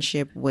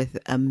relationship with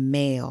a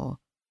male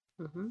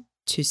Mhm.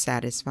 to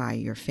satisfy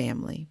your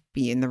family?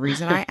 And the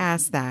reason I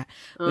asked that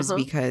was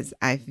Uh-huh. because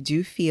I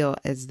do feel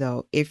as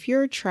though if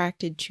you're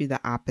attracted to the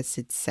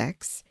opposite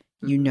sex,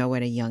 you Mhm. know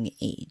at a young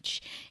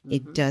age.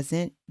 It Mhm.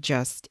 doesn't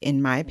just,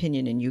 in my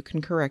opinion, and you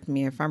can correct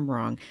me if I'm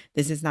wrong,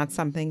 this is not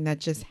something that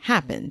just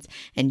happens.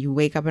 And you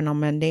wake up on a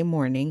Monday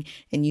morning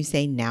and you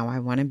say, now I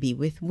want to be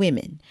with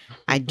women.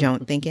 I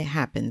don't think it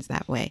happens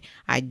that way.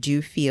 I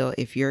do feel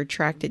if you're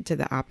attracted to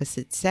the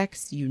opposite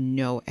sex, you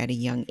know at a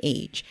young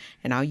age.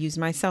 And I'll use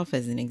myself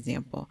as an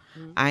example.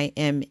 Mhm. I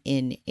am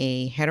in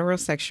a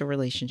heterosexual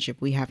relationship.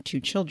 We have 2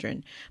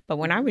 children. But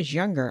when I Mhm. was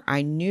younger,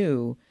 I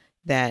knew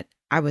that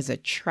I was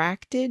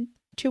attracted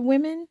to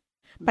women,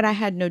 but I Mhm.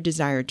 had no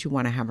desire to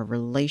want to have a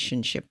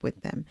relationship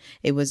with them.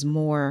 It was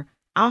more,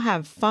 I'll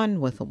have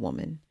fun with a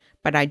woman,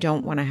 but I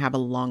don't Mhm. want to have a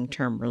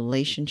long-term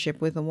relationship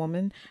with a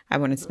woman. I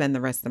want to Mhm. spend the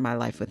rest of my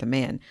life with a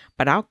man.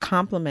 But I'll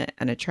compliment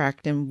an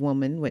attractive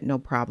woman with no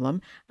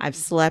problem. I've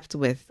Mhm. slept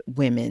with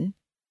women,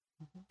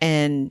 Mhm.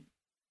 and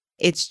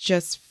it's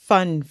just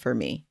fun for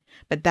me.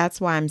 But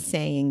that's why I'm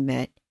saying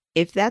that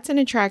if that's an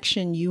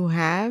attraction you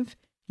have,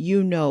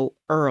 you know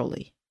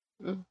early.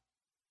 Mhm.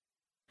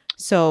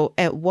 So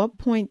at what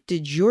point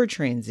did your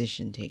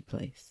transition take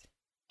place?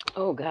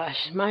 Oh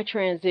gosh, my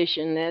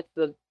transition, that's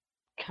a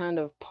kind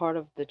of part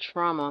of the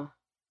trauma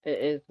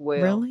as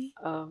well. Really?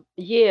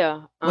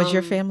 Yeah. Was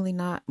your family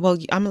not? Well,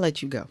 I'm going to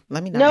let you go.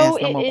 Let me not No,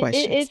 ask no more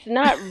questions. it's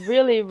not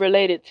really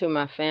related to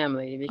my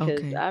family because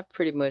Okay. I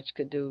pretty much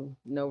could do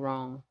no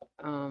wrong.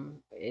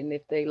 And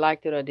if they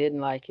liked it or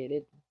didn't like it,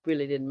 it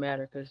really didn't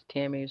matter because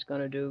Tammy is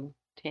gonna do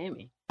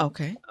Tammy.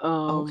 Okay.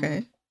 Um,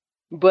 Okay.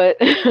 but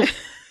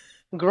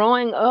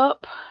growing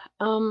up,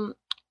 um,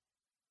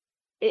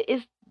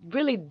 it's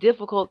really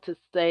difficult to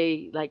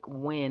say like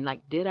when.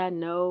 Like, did I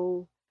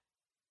know?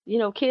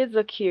 Kids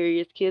are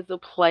curious, kids will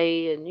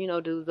play and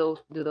do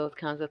those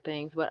kinds of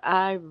things. But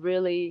I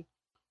really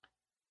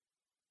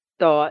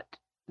thought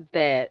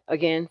that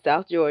again,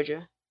 South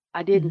Georgia,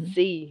 I didn't Mm-hmm.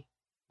 see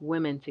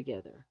women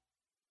together.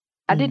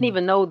 I didn't Mm-hmm.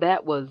 even know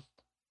that was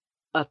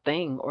a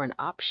thing or an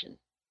option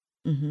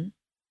Mm-hmm.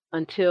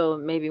 until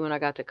maybe when I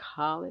got to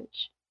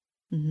college.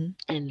 Mm-hmm.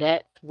 And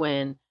that's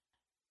when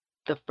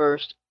the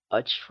first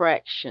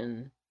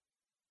attraction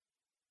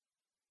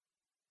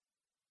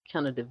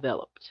kind of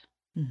developed.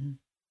 Mm-hmm.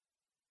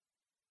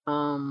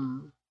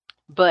 Um,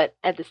 but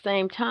at the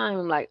same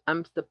time, like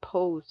I'm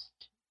supposed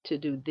to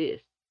do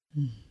this.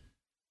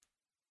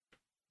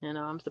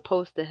 I'm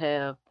supposed to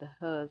have the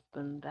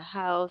husband, the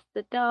house,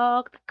 the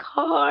dog, the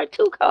car,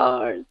 2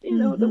 cars, the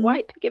Mm-hmm.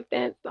 white picket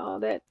fence, all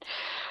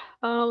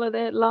of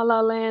that la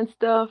la land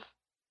stuff.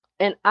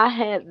 And I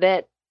had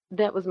that.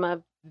 That was my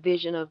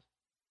vision of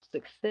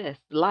success,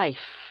 life,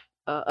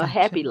 a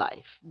happy Gotcha.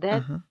 life.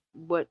 That's Uh-huh.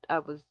 what I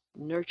was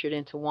nurtured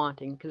into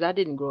wanting because I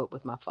didn't grow up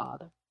with my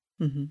father.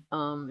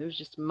 Mm-hmm. It was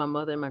just my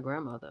mother and my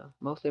grandmother,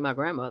 mostly my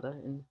grandmother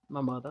and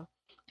my mother.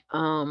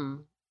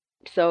 Um,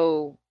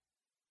 so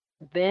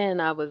then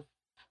I was,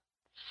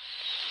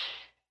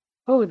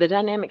 oh, the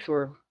dynamics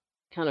were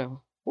kind of,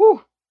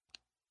 woo,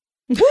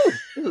 woo,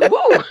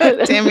 it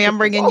was Tammy, woo. I'm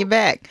bringing you Woo.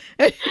 back.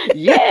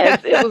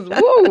 Yes, it was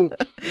woo.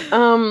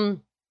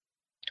 Um,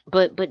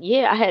 but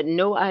yeah, I had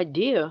no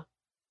idea.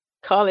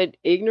 Call it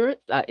ignorance.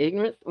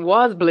 Ignorance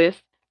was bliss.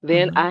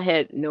 Then Uh-huh. I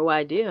had no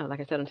idea, like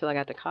I said, until I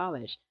got to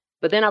college.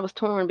 But then I was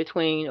torn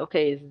between,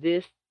 okay, is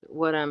this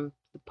what I'm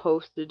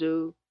supposed to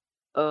do?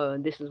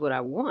 This is what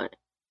I want.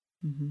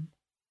 Mm-hmm.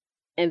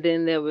 And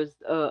then there was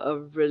a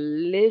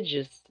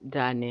religious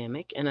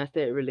dynamic, and I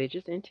said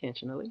religious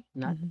intentionally,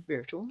 not Mm-hmm.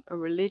 spiritual, a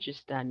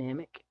religious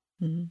dynamic.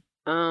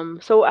 Mm-hmm.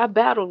 So I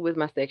battled with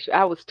my sexual.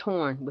 I was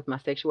torn with my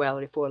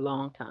sexuality for a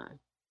long time,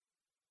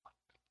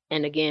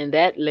 and again,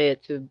 that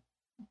led to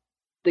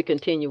the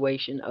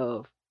continuation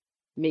of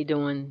me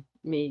doing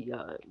me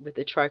with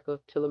the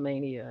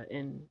trichotillomania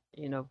and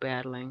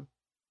battling.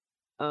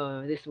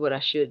 This is what I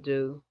should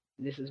do.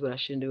 This is what I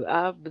shouldn't do.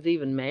 I was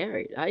even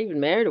married. I even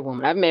married a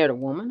woman. I've married a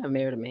woman. I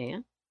married a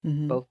man.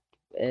 Mm-hmm. Both,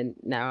 and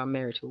now I'm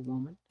married to a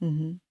woman.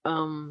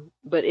 Mm-hmm.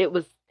 But it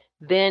was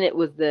then it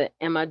was the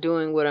am I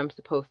doing what I'm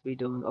supposed to be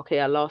doing? Okay,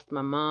 I lost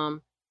my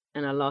mom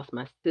and I lost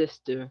my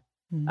sister.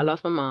 I Mm-hmm.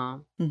 lost my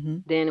mom. Mm-hmm.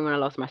 Then when I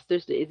lost my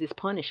sister, is this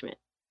punishment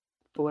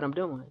for what I'm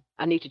doing?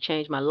 I need to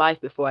change my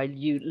life before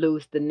you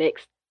lose the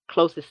next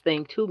closest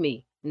thing to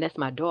me, and that's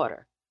my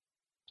daughter.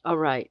 All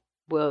right.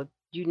 Well,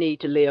 you need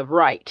to live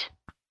right.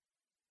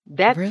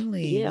 That's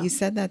Really? yeah. You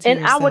said that to And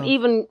yourself.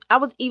 I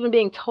was even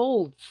being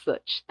told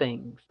such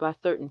things by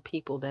certain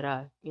people that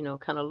I,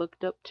 kind of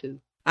looked up to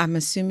I'm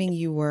assuming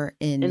you were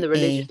in in the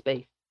religious a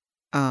space.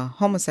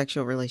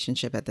 homosexual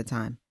relationship at the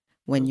time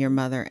when your Mhm.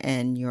 mother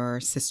and your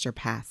sister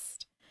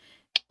passed.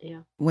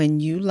 Yeah. When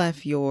you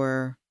left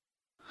your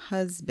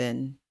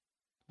husband,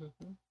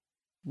 Mhm.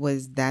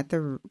 was that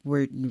the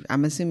where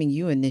I'm assuming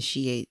you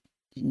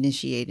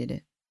initiated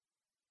it,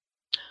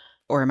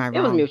 or am I It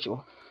was wrong?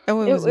 mutual.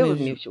 Oh, it It was it was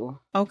mutual.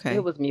 mutual. It Okay.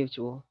 was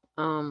mutual.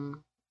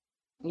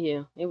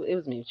 Yeah, it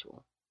was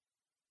mutual.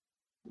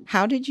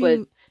 How did But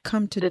you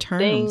come to the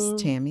terms, thing,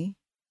 Tammy,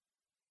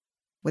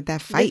 with that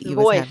this fight you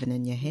was voice, having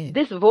in your head?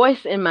 this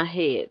voice in my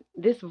head,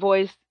 this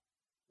voice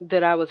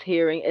that I was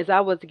hearing as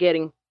I was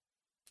getting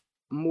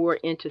more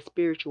into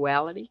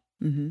spirituality,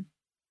 Mm-hmm.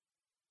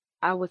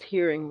 I was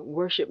hearing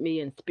worship me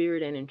in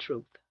spirit and in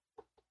truth.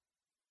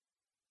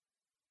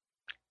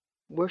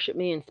 Worship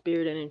me in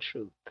spirit and in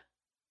truth.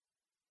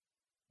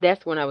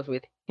 That's when I was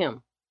with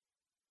him.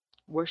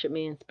 Worship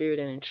me in spirit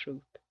and in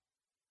truth.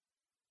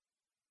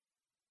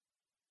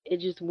 It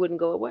just wouldn't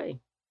go away.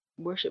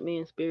 Worship me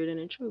in spirit and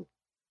in truth.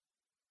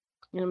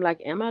 And I'm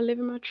like, am I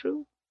living my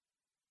truth?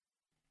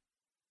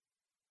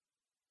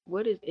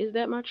 What is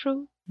that my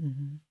truth?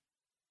 Mm-hmm.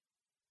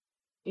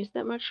 Is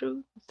that my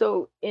truth?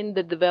 So in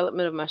the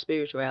development of my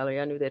spirituality,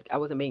 I knew that I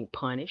wasn't being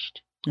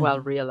punished. Well, I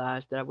Mm-hmm.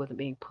 realized that I wasn't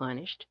being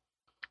punished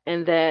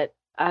and that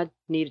I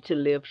needed to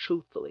live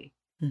truthfully.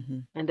 Mm-hmm.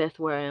 And that's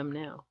where I am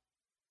now.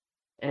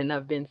 And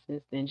I've been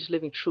since then, just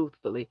living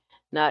truthfully,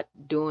 not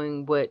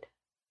doing what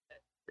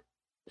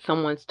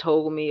someone's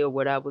told me or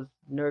what I was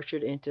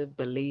nurtured into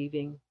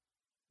believing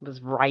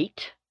was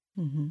right.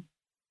 Mm-hmm.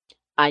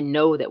 I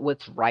know that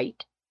what's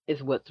right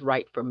is what's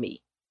right for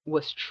me,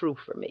 what's true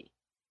for me.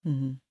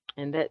 Mm-hmm.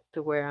 And that's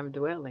where I'm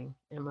dwelling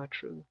in my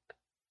truth.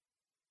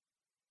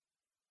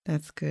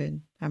 That's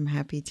good. I'm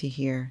happy to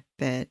hear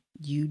that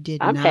you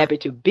did I'm not. happy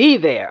to be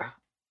there.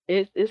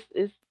 It's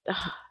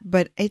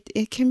But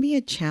it can be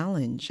a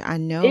challenge. I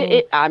know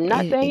I'm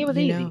not saying it was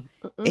easy.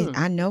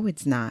 I know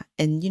it's not.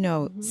 And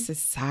Mhm.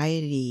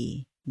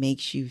 society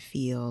makes you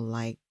feel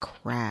like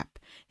crap.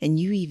 And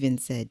you even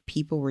said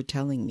people were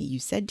telling me, you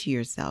said to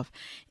yourself,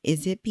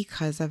 is it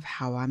because of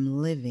how I'm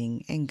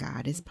living and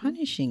God is Mhm.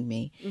 punishing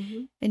me?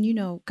 Mhm. And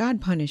Mhm. God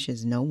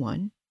punishes no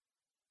one,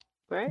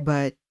 Right?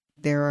 but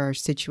there are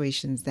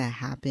situations that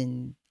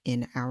happen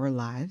in our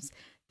lives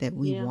that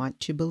we Yeah. want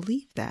to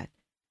believe that.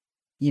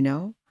 You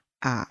know,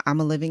 I'm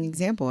a living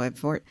example.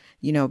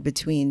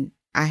 Between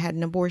I had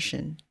an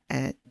abortion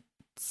at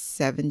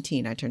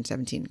 17, I turned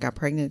 17, got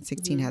pregnant at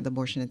 16, Mhm. had the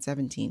abortion at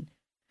 17.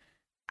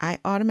 I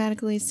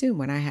automatically assumed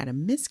when I had a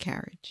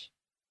miscarriage,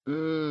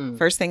 Mm.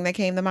 first thing that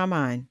came to my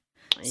mind.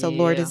 So,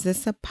 Lord, Yeah. is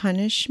this a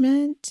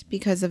punishment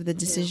because of the Yeah.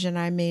 decision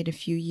I made a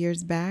few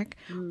years back?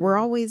 We're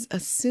Mm. always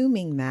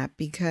assuming that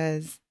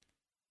because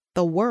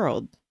the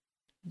world,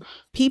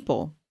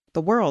 people,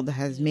 the world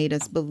has Yeah. made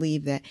us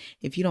believe that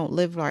if you don't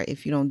live right,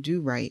 if you don't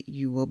do right,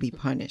 you will be Mhm.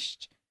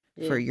 punished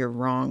for Yeah. your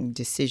wrong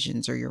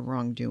decisions or your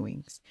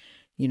wrongdoings,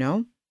 you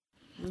know?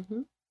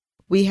 Mhm.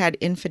 We had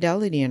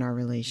infidelity in our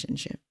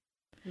relationship,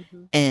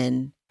 Mm-hmm.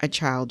 and a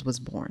child was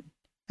born.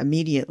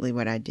 Immediately,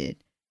 what I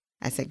did,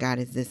 I said, God,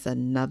 is this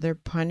another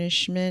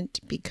punishment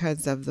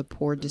because of the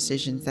poor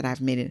decisions that Mm-hmm.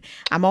 I've made?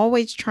 I'm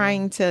always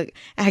trying to,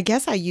 I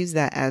guess I use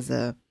that as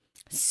a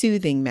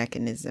soothing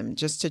mechanism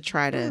just to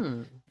try to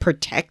Mm.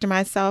 protect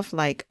myself.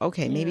 Like,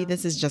 okay, maybe Yeah.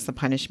 this is just a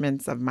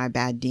punishment of my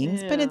bad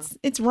deeds, but Yeah.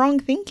 it's wrong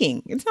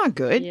thinking. It's not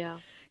good. Yeah.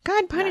 God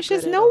Not good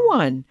punishes at no all.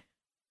 one.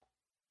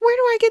 Where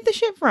do I get the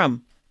shit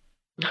from?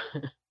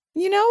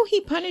 He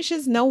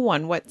punishes no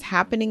one. What's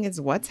happening is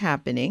what's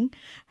happening.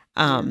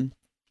 Yeah.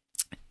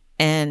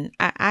 And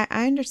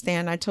I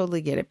understand. I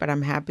totally get it, but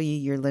I'm happy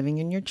you're living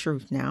in your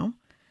truth now.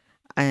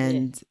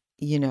 Yes.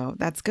 And,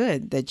 that's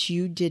good that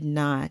you did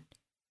not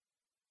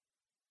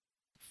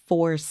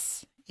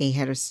force a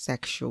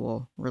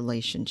heterosexual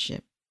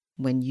relationship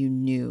when you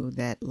knew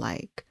that,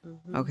 like,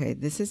 Mm-hmm. okay,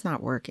 this is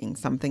not working.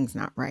 Something's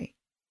not right.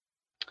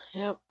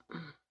 Yep.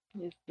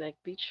 It's like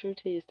be true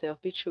to yourself.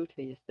 Be true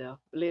to yourself.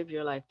 Live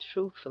your life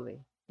truthfully.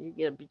 You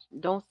get be,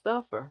 don't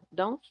suffer.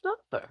 Don't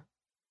suffer.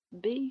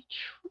 Be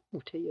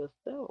true to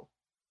yourself.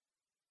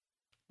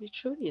 Be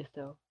true to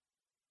yourself.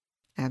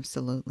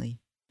 Absolutely.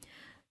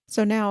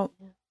 So now,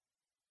 Yeah.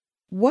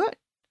 what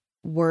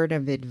word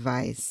of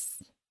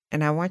advice,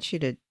 and I want you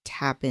to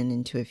tap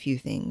into a few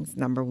things.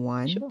 Number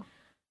one, Sure.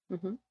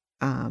 Mm-hmm.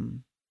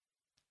 um,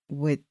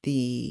 with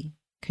the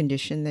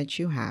condition that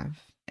you have,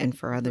 and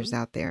for others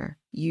Mm-hmm. out there,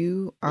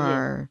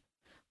 Yes.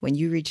 when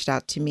you reached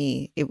out to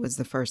me, it was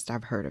the first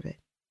I've heard of it.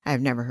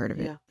 I've never heard of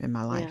it Yeah. in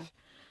my Yeah. life.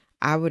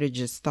 I would have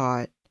just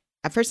thought,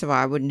 first of all,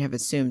 I wouldn't have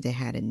assumed it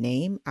had a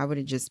name. I would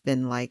have just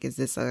been like, is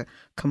this a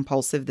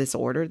compulsive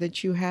disorder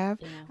that you have?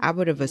 Yeah. I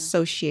would have Yeah.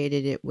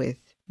 associated it with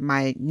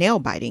my nail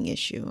biting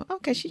issue.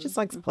 Okay, she Mm-hmm. just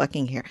likes Mm-hmm.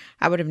 plucking hair.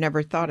 I would have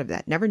never thought of Mm-hmm.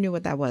 that. Never knew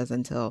what that was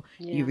until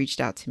you Yeah. reached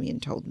out to me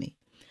and told me.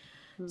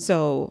 Mm-hmm.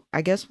 So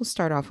I guess we'll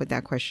start off with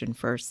that question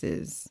first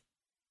is,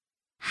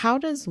 how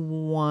does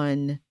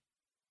one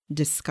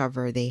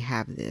discover they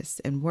have this?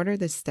 And what are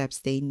the steps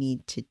they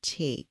need to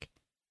take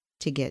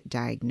to get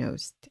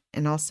diagnosed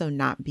and also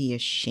not be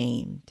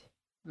ashamed?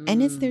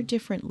 And is there Mm.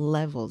 different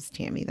levels,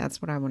 Tammi?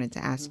 That's what I wanted to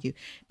Mm-hmm. ask you,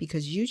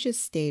 because you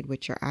just stayed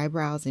with your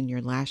eyebrows and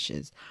your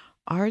lashes.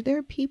 Are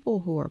there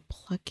people who are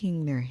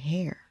plucking their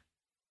hair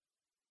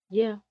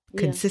Yeah. Yeah.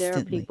 There are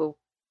consistently? people.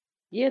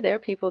 Yeah, there are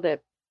people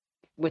that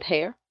with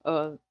hair,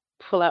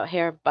 pull out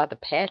hair by the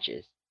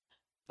patches.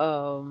 Yeah.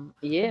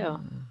 Uh,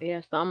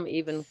 Yeah. Some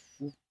even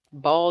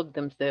bald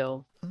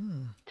themselves uh,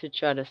 to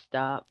try to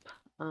stop.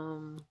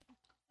 Um,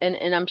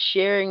 and I'm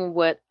sharing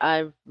what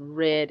I've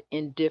read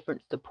in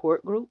different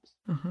support groups.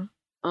 uh-huh.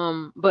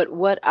 But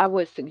what I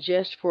would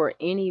suggest for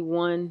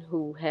anyone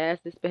who has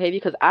this behavior,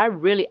 because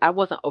I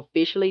wasn't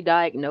officially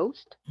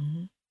diagnosed,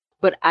 Mm-hmm.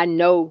 but I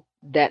know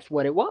that's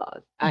what it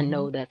was. I Mm-hmm.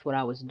 know that's what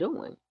I was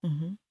doing.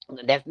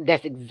 Mm-hmm.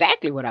 That's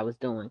exactly what I was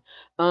doing.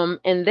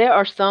 And there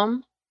are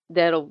some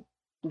that'll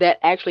that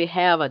actually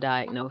have a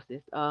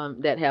diagnosis,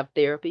 that have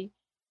therapy.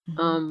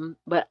 Mm-hmm.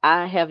 But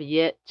I have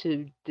yet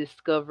to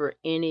discover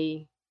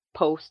any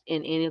post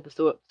in any of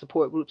the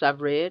support groups I've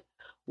read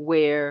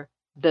where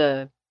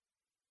the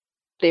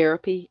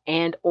therapy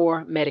and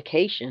or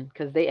medication,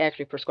 because they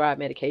actually prescribe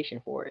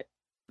medication for it.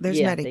 There's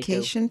Yeah, they do.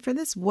 medication for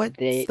this? What's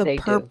the They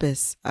do.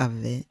 purpose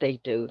of it? They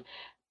do.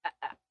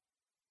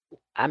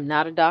 I'm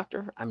not a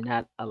doctor. I'm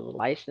not a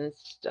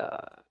licensed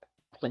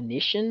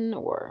clinician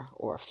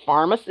or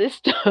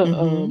pharmacist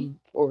Mm-hmm.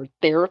 or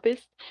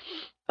therapist.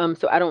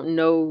 So I don't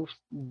know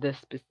the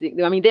specific.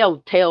 I mean,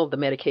 they'll tell the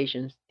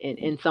medications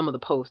in some of the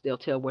posts. They'll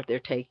tell what they're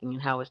taking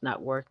and how it's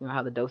not working or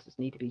how the doses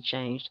need to be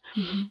changed.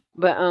 Mm-hmm.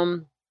 But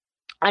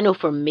I know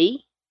for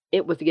me,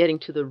 it was getting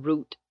to the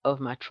root of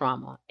my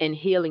trauma and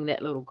healing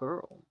that little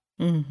girl.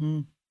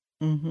 Mm-hmm.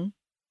 Mm-hmm.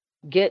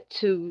 Get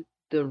to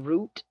the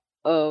root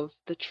of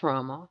the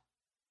trauma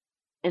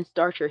and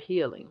start your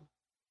healing.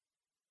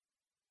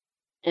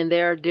 And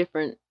there are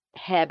different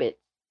habits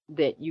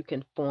that you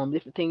can form,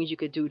 different things you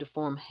could do to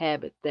form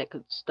habits that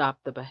could stop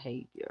the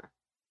behavior.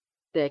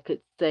 That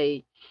could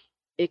say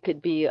it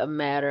could be a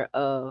matter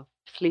of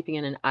sleeping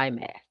in an eye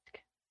mask.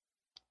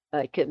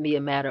 It could be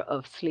a matter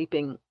of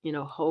sleeping,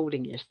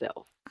 holding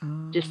yourself.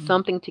 Just Oh.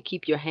 something to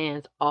keep your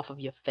hands off of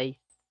your face.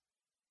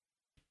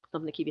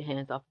 Something to keep your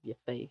hands off of your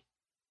face.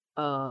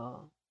 Uh,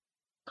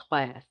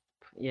 Clasp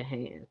your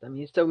hands. I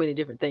mean, so many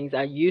different things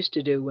I used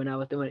to do when I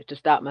was doing it to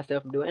stop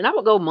myself from doing it. And I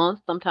would go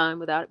months sometime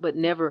without it, but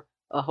never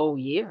a whole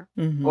year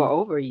Mm-hmm. or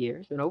over a year.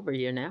 It's been over a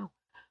year now.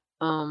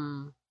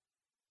 Um,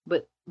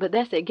 but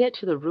that's it. Get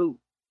to the root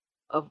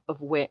of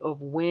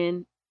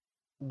when,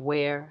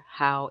 where,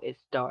 how it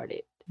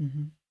started,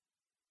 Mm-hmm.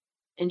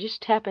 and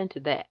just tap into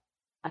that.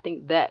 I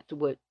think that's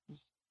what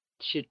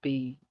should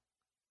be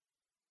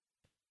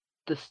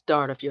the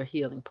start of your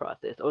healing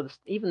process, or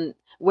even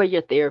where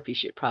your therapy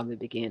should probably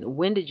begin.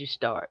 When did you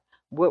start?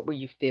 What were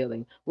you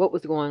feeling? What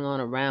was going on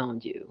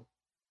around you?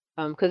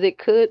 Because it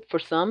could, for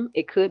some,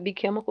 it could be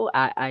chemical.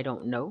 I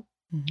don't know.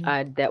 Mm-hmm.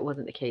 I That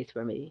wasn't the case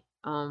for me.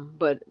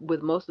 But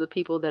with most of the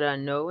people that I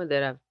know and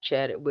that I've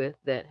chatted with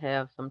that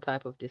have some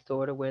type of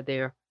disorder where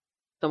they're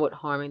somewhat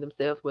harming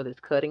themselves, whether it's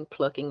cutting,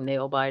 plucking,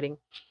 nail biting.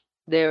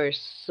 There is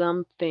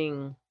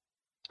something,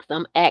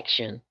 some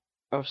action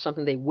or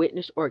something they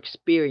witnessed or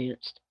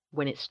experienced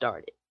when it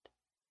started.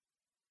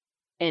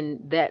 And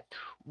that's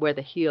where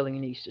the healing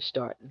needs to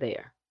start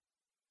there.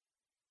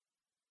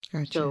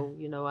 Gotcha. So,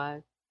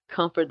 I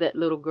comfort that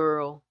little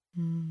girl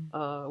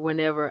Mm.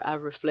 whenever I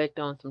reflect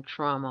on some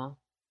trauma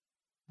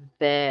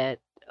that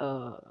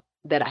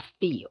that I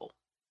feel.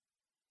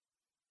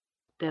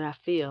 That I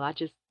feel. I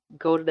just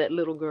go to that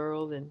little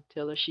girl and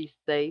tell her she's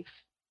safe,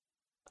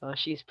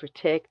 she's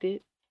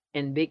protected,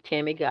 and Big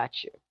Tammy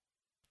got you.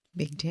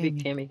 Big Big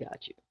Tammy. Tammy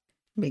got you.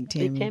 Big Big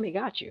Tammy. Tammy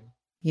got you.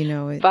 You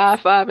know it.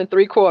 5, 5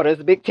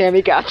 3/4. Big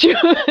Tammy got you.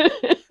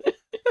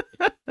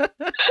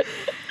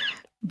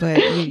 But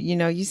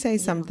you say Yeah.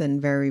 something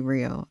very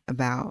real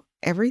about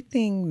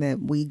everything that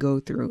we go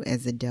through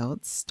as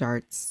adults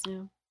starts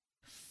Yeah.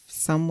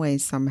 some way,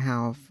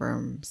 somehow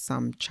from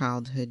some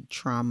childhood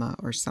trauma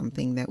or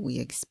something that we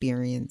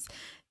experience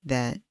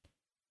that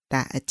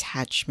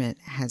attachment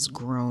has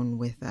grown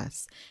with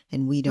us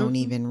and we don't Mhm.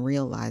 even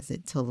realize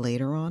it till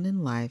later on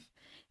in life.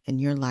 And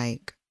you're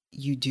like,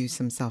 you do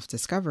some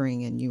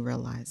self-discovering and you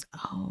realize,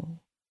 oh,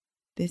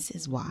 this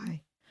is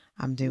why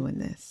I'm doing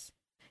this.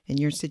 In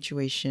your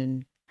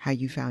situation, how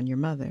you found your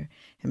mother.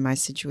 In my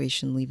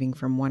situation, leaving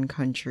from one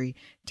country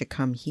to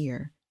come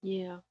here.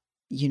 Yeah.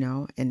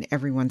 And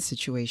everyone's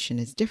situation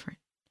is different.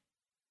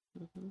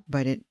 Mhm.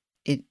 But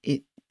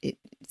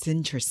it's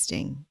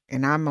interesting.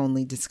 And I'm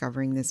only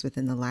discovering this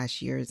within the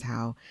last years,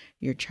 how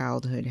your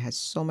childhood has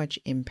so much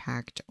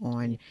impact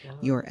on It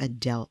does. your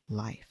adult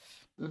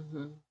life.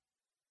 Mhm.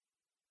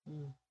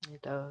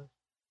 It does.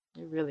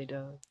 It really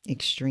does.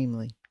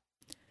 Extremely.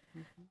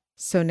 Mhm.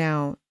 So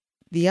now,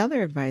 the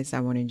other advice I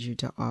wanted you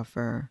to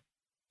offer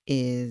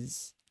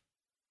is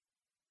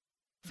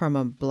from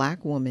a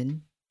Black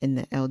woman in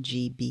the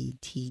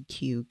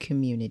LGBTQ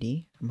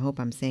community. I hope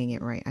I'm saying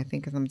it right. I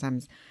think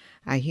sometimes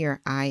I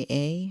hear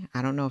IA.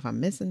 I don't know if I'm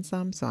missing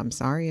some, so I'm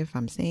sorry if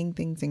I'm saying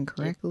things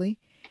incorrectly.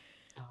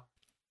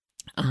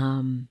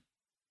 Oh.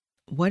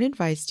 What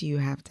advice do you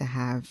have to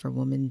have for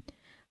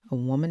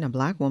a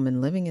Black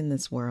woman living in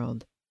this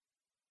world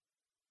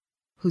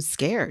who's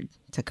scared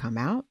to come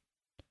out?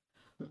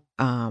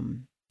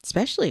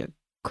 Especially a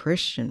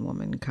Christian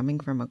woman coming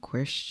from a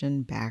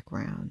Christian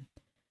background.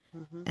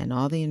 Mhm. And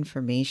all the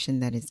information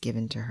that is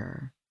given to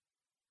her.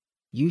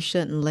 You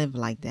shouldn't live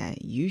like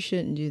that. You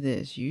shouldn't do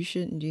this. You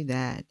shouldn't do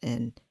that.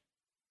 And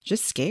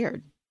just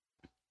scared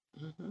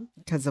Mhm.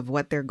 because of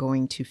what they're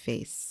going to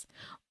face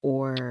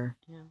or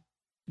Yeah.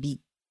 be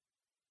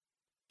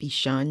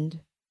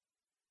shunned,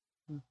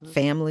 Mhm.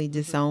 family Mhm.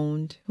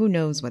 disowned. Who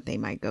knows what they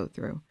might go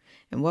through?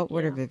 And what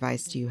word Yeah. of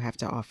advice do you have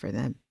to offer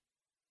them?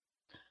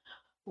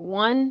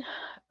 One,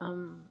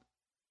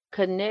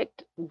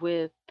 connect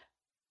with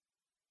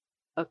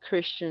a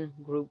Christian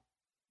group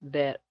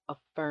that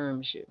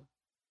affirms you,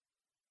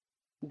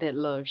 that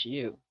loves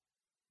you,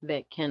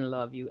 that can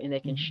love you, and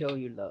that can Mm-hmm. show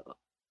you love.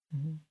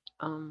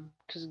 Mm-hmm.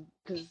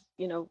 Because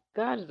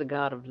God is a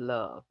God of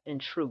love and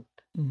truth.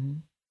 Mm-hmm.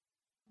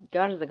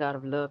 God is a God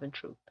of love and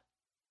truth.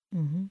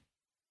 Mm-hmm.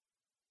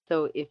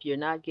 So if you're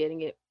not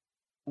getting it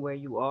where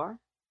you are,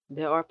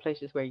 there are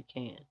places where you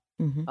can.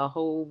 Mm-hmm. A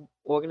whole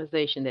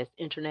organization that's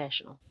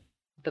international,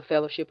 the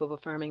Fellowship of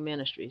Affirming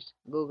Ministries.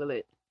 Google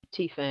it.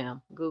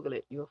 TFAM. Google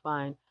it. You'll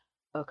find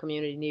a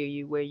community near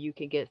you where you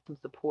can get some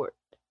support.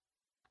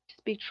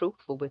 Just be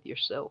truthful with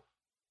yourself.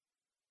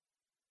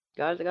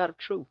 God is a God of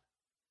truth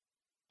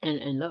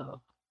and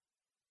love.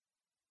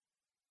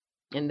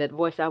 And that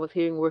voice I was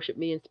hearing, worship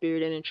me in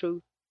spirit and in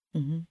truth,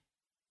 Mm-hmm.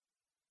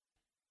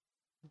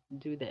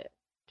 do that.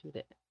 Do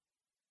that.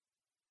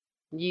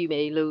 You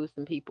may lose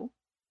some people,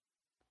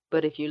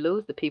 but if you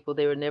lose the people,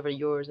 they were never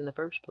yours in the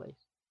first place.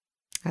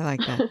 I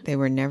like that. They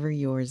were never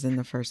yours in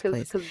the first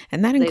Because place.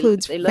 And that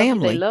includes if they love you, they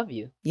family. love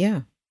you.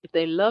 Yeah. If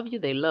they love you,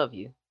 they love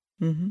you.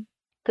 Mm-hmm.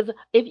 Because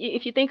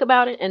if you think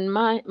about it, and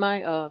my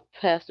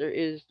pastor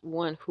is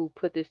one who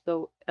put this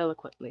so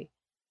eloquently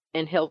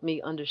and helped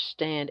me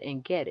understand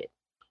and get it.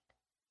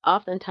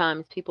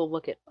 Oftentimes, people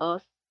look at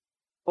us,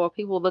 or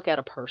people look at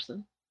a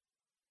person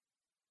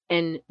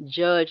and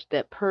judge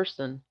that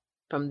person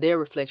from their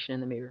reflection in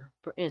the mirror.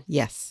 For instance,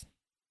 Yes.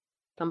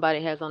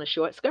 somebody has on a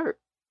short skirt.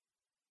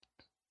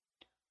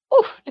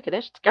 Oh, look at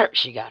that skirt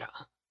she got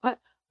on. What?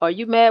 Are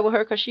you mad with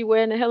her because she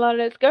wearing the hell out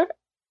of that skirt?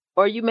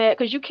 Or are you mad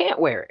because you can't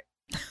wear it?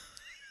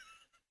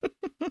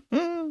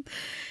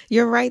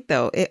 You're right,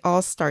 though. It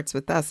all starts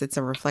with us. It's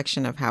a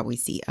reflection of how we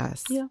see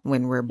us Yeah,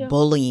 when we're yeah.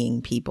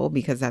 bullying people,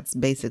 because that's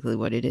basically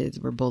what it is.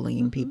 We're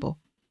bullying Mhm. people.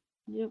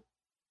 Yep.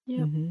 Yep.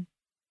 Mm-hmm.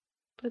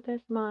 But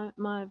that's my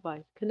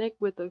advice. Connect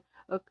with a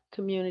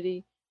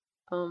community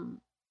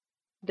um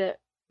that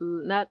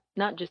not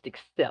just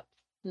accepts,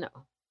 no,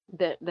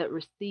 that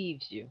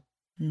receives you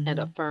and Mm-hmm.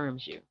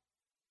 affirms you.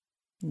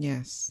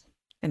 Yes.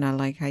 And I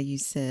like how you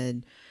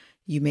said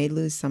you may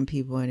lose some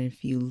people, and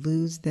if you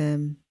lose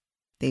them,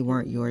 they They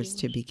weren't weren't yours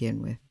to yours.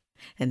 begin with.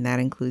 And that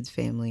includes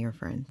family or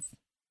friends.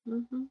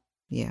 Mhm.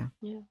 Yeah.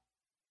 Yeah.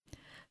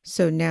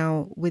 So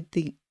now with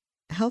the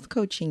health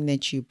coaching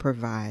that you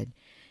provide,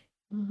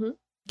 Mm-hmm.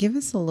 give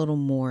us a little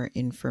more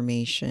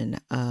information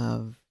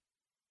of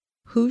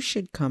who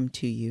should come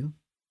to you,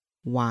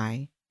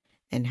 why,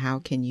 and how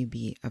can you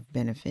be of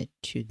benefit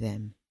to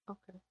them?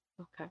 Okay.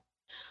 Okay.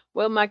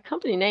 Well, my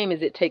company name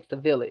is It Takes a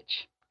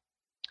Village.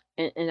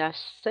 And I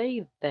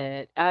say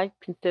that I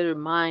consider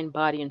mind,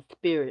 body, and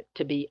spirit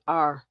to be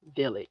our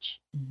village.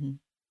 Mm-hmm.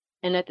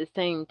 And at the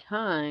same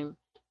time,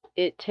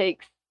 it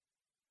takes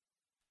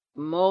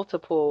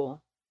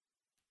multiple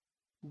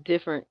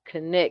different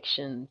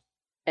connections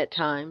at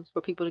times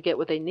for people to get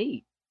what they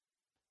need.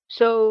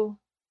 So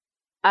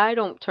I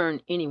don't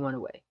turn anyone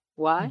away.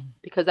 Why? Mm-hmm.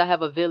 Because I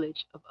have a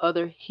village of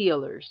other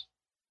healers,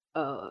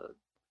 uh,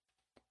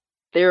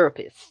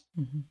 therapists,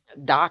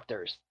 Mm-hmm.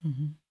 doctors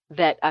Mm-hmm.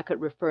 that I could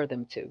refer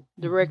them to,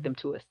 direct them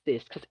to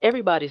assist, because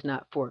everybody's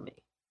not for me.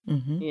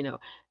 Mm-hmm. You know,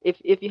 if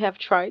you have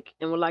trike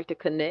and would like to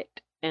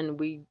connect and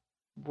we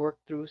work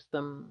through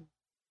some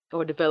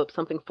or develop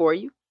something for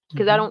you,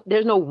 because I Mm-hmm. don't,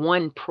 there's no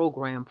one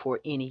program for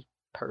any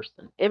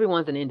person.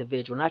 Everyone's an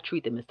individual, and I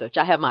treat them as such.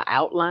 I have my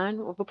outline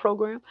of a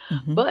program,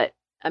 Mm-hmm. but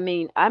I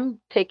mean, I'm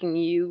taking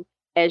you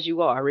as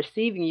you are,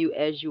 receiving you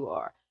as you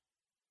are,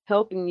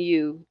 helping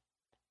you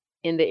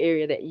in the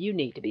area that you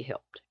need to be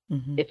helped.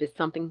 Mm-hmm. If it's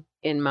something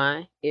in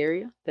my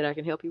area that I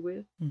can help you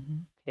with, Mm-hmm.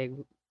 okay,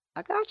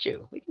 I got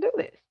you. We can do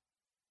this.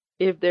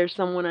 If there's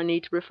someone I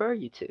need to refer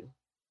you to,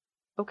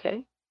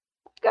 okay,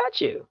 got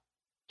you.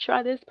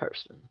 Try this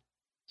person.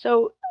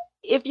 So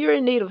if you're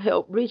in need of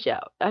help, reach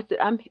out. I said,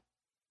 I'm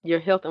your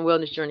health and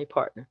wellness journey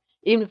partner.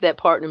 Even if that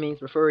partner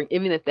means referring,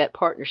 even if that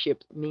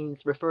partnership means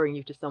referring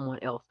you to someone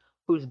else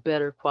who's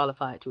better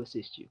qualified to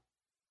assist you.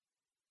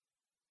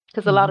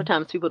 Because a lot Mm-hmm. of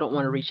times people don't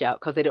want to Mm-hmm. reach out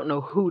because they don't know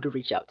who to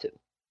reach out to.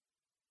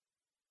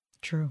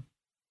 True.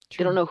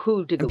 They don't True. know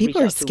who to And go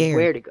people reach are out to, scared.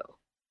 where to go.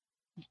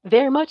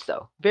 Very much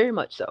so. Very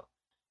much so.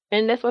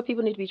 And that's why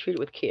people need to be treated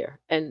with care.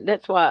 And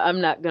that's why I'm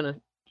not going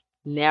to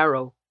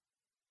narrow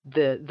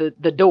the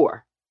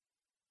door.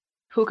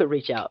 Who could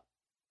reach out?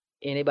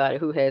 Anybody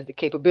who has the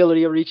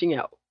capability of reaching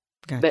out.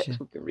 That's Gotcha.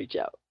 who can reach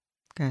out.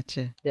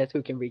 Gotcha. That's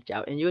who can reach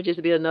out. And you'll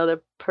just be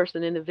another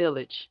person in the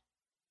village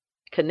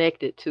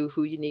connected to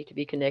who you need to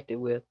be connected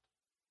with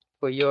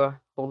for your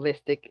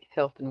holistic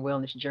health and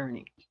wellness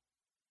journey.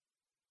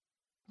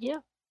 Yeah.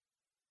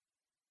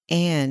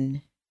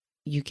 And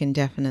you can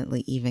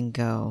definitely even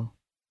go,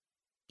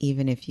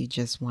 even if you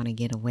just want to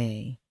get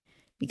away,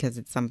 because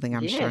it's something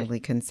I'm Yes. strongly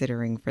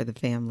considering for the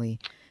family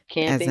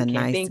as a Camping,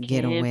 nice camping,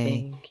 getaway.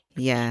 camping.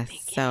 Yes. Camping,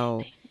 So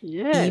camping.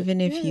 Yes.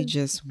 even if you Yes.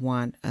 just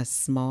want a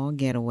small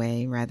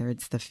getaway, whether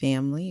it's the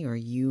family or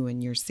you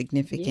and your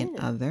significant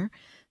Yes. other,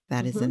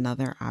 that is Mm-hmm.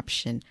 another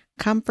option.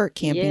 Comfort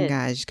camping, Yes.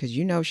 guys, because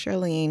you know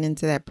Shirley ain't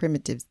into that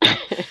primitive stuff.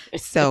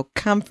 So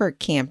comfort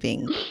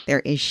camping, there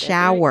is That's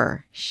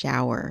right.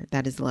 shower.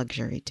 That is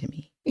luxury to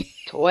me.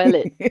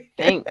 Toilet,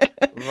 sink,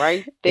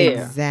 right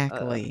there.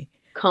 Exactly.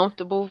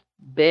 Comfortable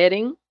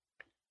bedding,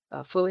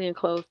 a fully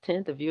enclosed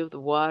tent, the view of the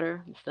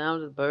water, the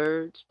sound of the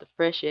birds, the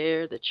fresh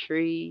air, the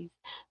trees,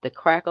 the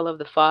crackle of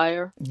the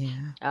fire.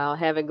 Yeah. I'll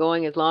have it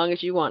going as long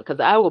as you want, because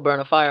I will burn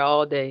a fire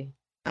all day.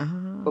 For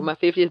Uh, my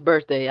 50th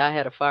birthday, I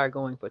had a fire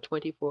going for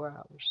 24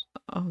 hours.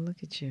 oh,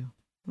 look at you.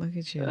 Look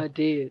at you. I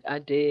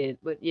did.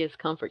 But yes,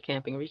 comfort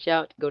camping. Reach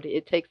out, go to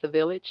It Takes a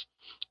Village,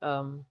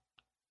 um,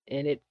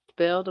 and it's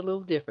spelled a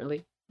little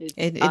differently. It's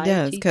It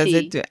does, because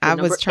ITT, the I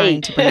was number trying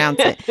 8. to pronounce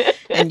it,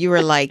 and you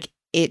were like,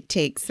 "It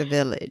takes a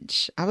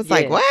village." I was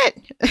like, Yes,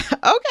 "What?"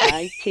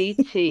 Okay.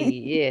 ITT.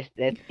 Yes,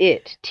 that's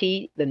it.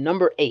 T, the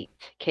number 8,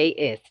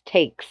 KS,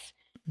 takes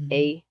Mhm.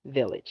 a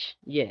village.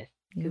 Yes,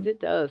 because Yep.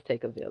 it does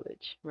take a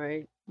village,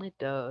 right? It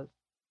does.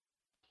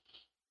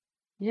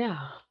 Yeah.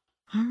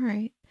 All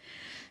right.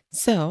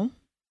 So,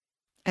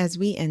 as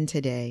we end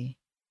today,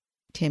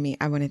 Tammi,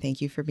 I want to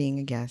thank you for being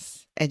a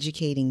guest,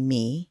 educating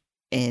me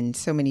in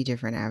so many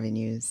different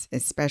avenues,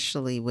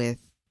 especially with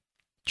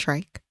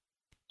trike,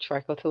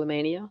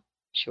 Trichotillomania,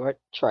 short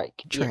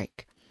trike. Yes.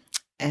 trike,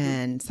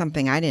 and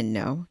something I didn't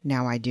know.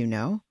 Now I do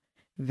know.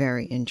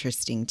 Very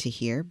interesting to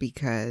hear,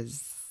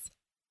 because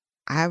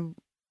I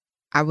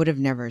I would have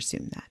never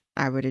assumed that.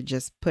 I would have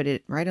just put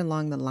it right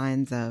along the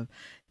lines of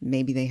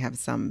maybe they have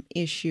some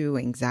issue,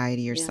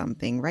 anxiety or Yeah.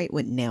 something, right,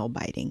 with nail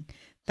biting.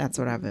 That's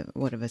what I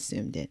would have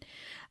assumed it.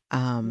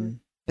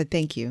 But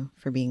thank you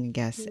for being a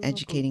guest, You're welcome.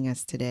 educating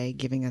us today,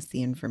 giving us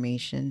the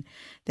information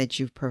that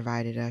you've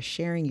provided us,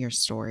 sharing your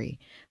story,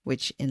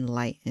 which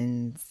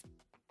enlightens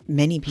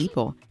many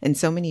people in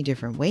so many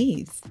different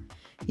ways.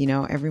 You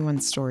know,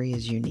 everyone's story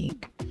is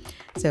unique.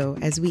 So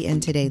as we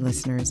end today,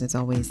 listeners, as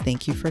always,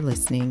 thank you for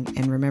listening.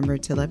 And remember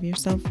to love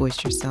yourself,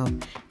 voice yourself,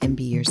 and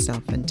be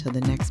yourself. Until the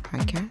next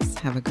podcast,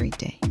 have a great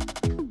day.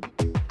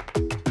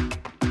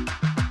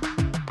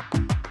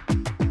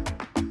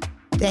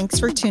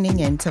 Thanks for tuning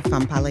in to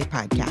Fanpale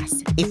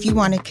Podcast. If you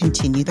want to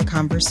continue the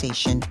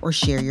conversation or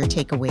share your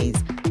takeaways,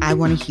 I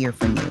want to hear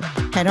from you.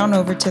 Head on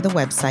over to the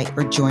website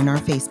or join our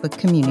Facebook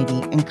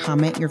community and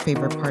comment your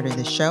favorite part of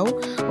the show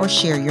or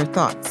share your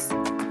thoughts.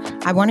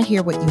 I want to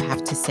hear what you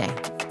have to say.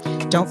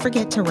 Don't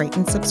forget to rate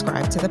and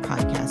subscribe to the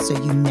podcast so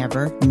you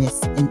never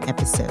miss an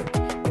episode.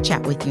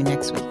 Chat with you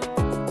next week.